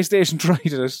PlayStation tried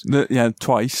it.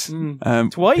 Twice. Twice,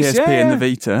 PSP yeah. and the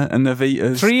Vita, and the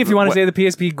Vita's 3, if you want to say the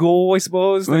PSP Go, I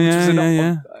suppose. Well, which was an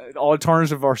yeah.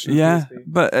 alternative version Yeah, of PSP.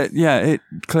 but it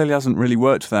clearly hasn't really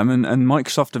worked for them, and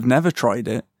Microsoft have never tried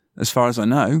it, as far as I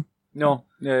know. No,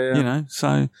 yeah. You know,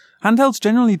 so handhelds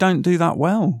generally don't do that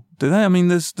well, do they? I mean,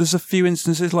 there's a few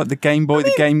instances like the Game Boy,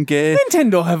 the Game Gear.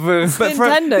 Nintendo have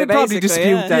Nintendo, they probably basically,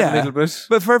 dispute yeah. that a little bit.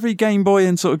 But for every Game Boy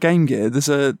and sort of Game Gear, there's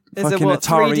a fucking what,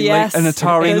 Atari 3DS? Link, an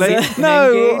Atari Is Link, it? no,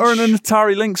 N-Gage? or an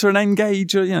Atari Lynx or an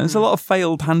N-Gage, or there's a lot of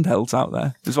failed handhelds out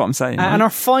there. Is what I'm saying. And right? our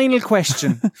final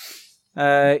question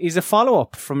is a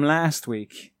follow-up from last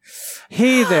week.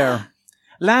 Hey there.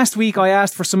 Last week I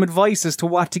asked for some advice as to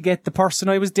what to get the person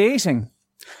I was dating.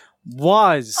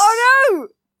 Oh no!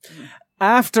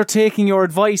 After taking your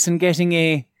advice and getting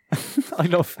a I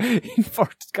love,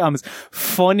 inverted commas,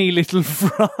 funny little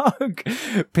frog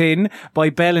pin by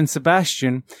Belle and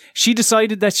Sebastian, she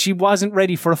decided that she wasn't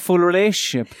ready for a full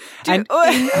relationship. Hang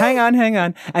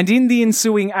on. And in the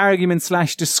ensuing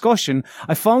argument/discussion,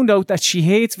 I found out that she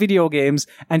hates video games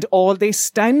and all they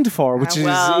stand for, which is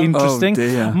interesting. Oh,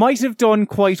 dear. Might have done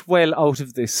quite well out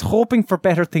of this, hoping for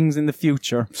better things in the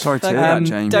future. Sorry to hear that,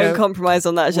 James. Don't compromise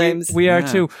on that, James. We are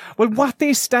too. Well, what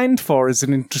they stand for is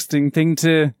an interesting thing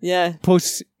to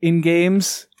put in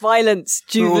games. Violence,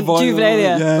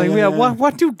 juvenilia.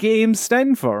 What do games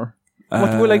stand for?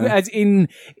 What do, like, as in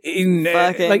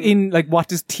what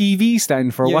does TV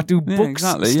stand for? What do books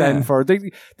stand for?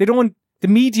 They don't. The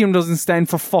medium doesn't stand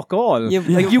for fuck all.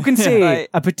 Like you can say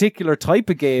a particular type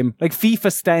of game, like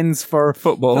FIFA stands for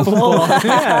football.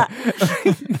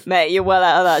 Mate, you're well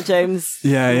out of that, James.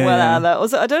 Out of that.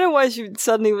 Also, I don't know why she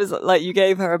suddenly was like, you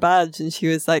gave her a badge and she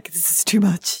was like, this is too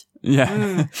much.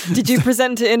 Yeah. Did you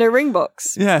present it in a ring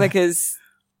box? Yeah. Because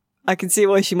I can see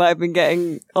why she might have been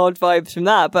getting odd vibes from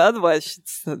that, but otherwise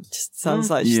it just sounds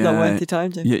like she's not worth your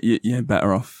time, James. Yeah,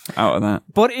 better off out of that.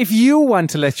 But if you want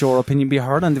to let your opinion be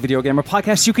heard on the Video Gamer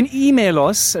podcast, you can email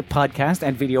us at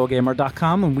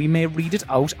podcast@videogamer.com and we may read it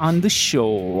out on the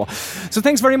show. So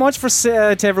thanks very much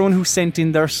to everyone who sent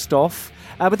in their stuff.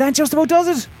 But that just about does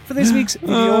it for this week's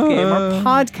Video Gamer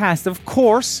podcast. Of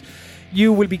course,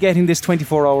 you will be getting this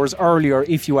 24 hours earlier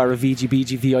if you are a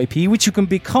VGBG VIP, which you can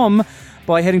become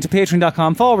by heading to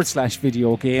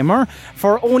patreon.com/videogamer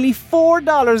for only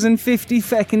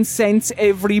 $4.50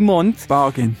 every month.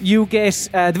 Bargain. You get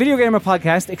the Video Gamer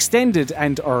podcast extended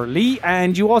and early,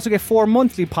 and you also get 4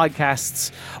 monthly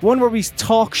podcasts. One where we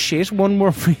talk shit, one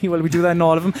where we do that in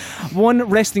all of them. One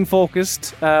wrestling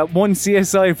focused, one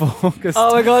CSI focused.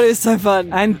 Oh my god, it was so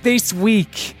fun. And this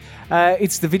week,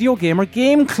 it's the Video Gamer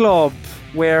Game Club,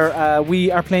 where we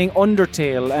are playing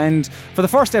Undertale, and for the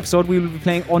first episode we will be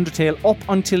playing Undertale up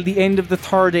until the end of the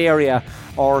third area,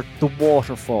 or the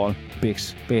waterfall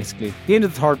bit, basically the end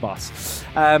of the third boss.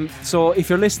 So if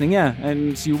you're listening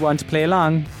and you want to play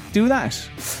along, do that.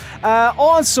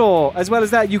 Also, as well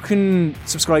as that, you can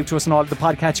subscribe to us on all the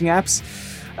podcatching apps.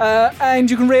 And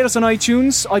you can rate us on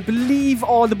iTunes. I believe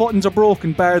all the buttons are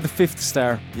broken, bar the 5th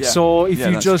star. Yeah. So if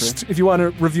you want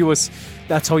to review us,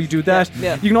 that's how you do that.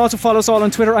 Yeah. You can also follow us all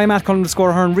on Twitter. I'm at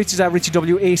Colin_Hearn. Rich is at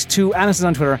RichieW82. Anis is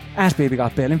on Twitter at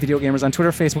BabyGotBell. And Video Gamers on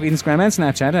Twitter, Facebook, Instagram, and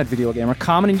Snapchat at VideoGamer.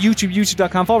 Common and YouTube,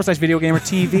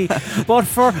 youtube.com/VideoGamerTV. But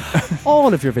for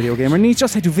all of your Video Gamer needs,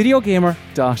 just head to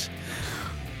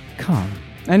VideoGamer.com.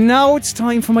 And now it's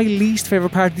time for my least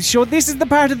favourite part of the show. This is the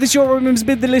part of the show where we must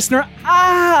bid the listener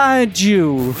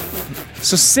adieu.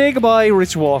 So say goodbye,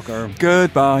 Rich Walker.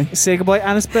 Goodbye. Say goodbye,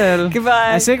 Anis Bell.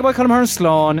 Goodbye. And say goodbye, Colin Hearn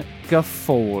Sloan.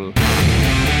 Gaffole.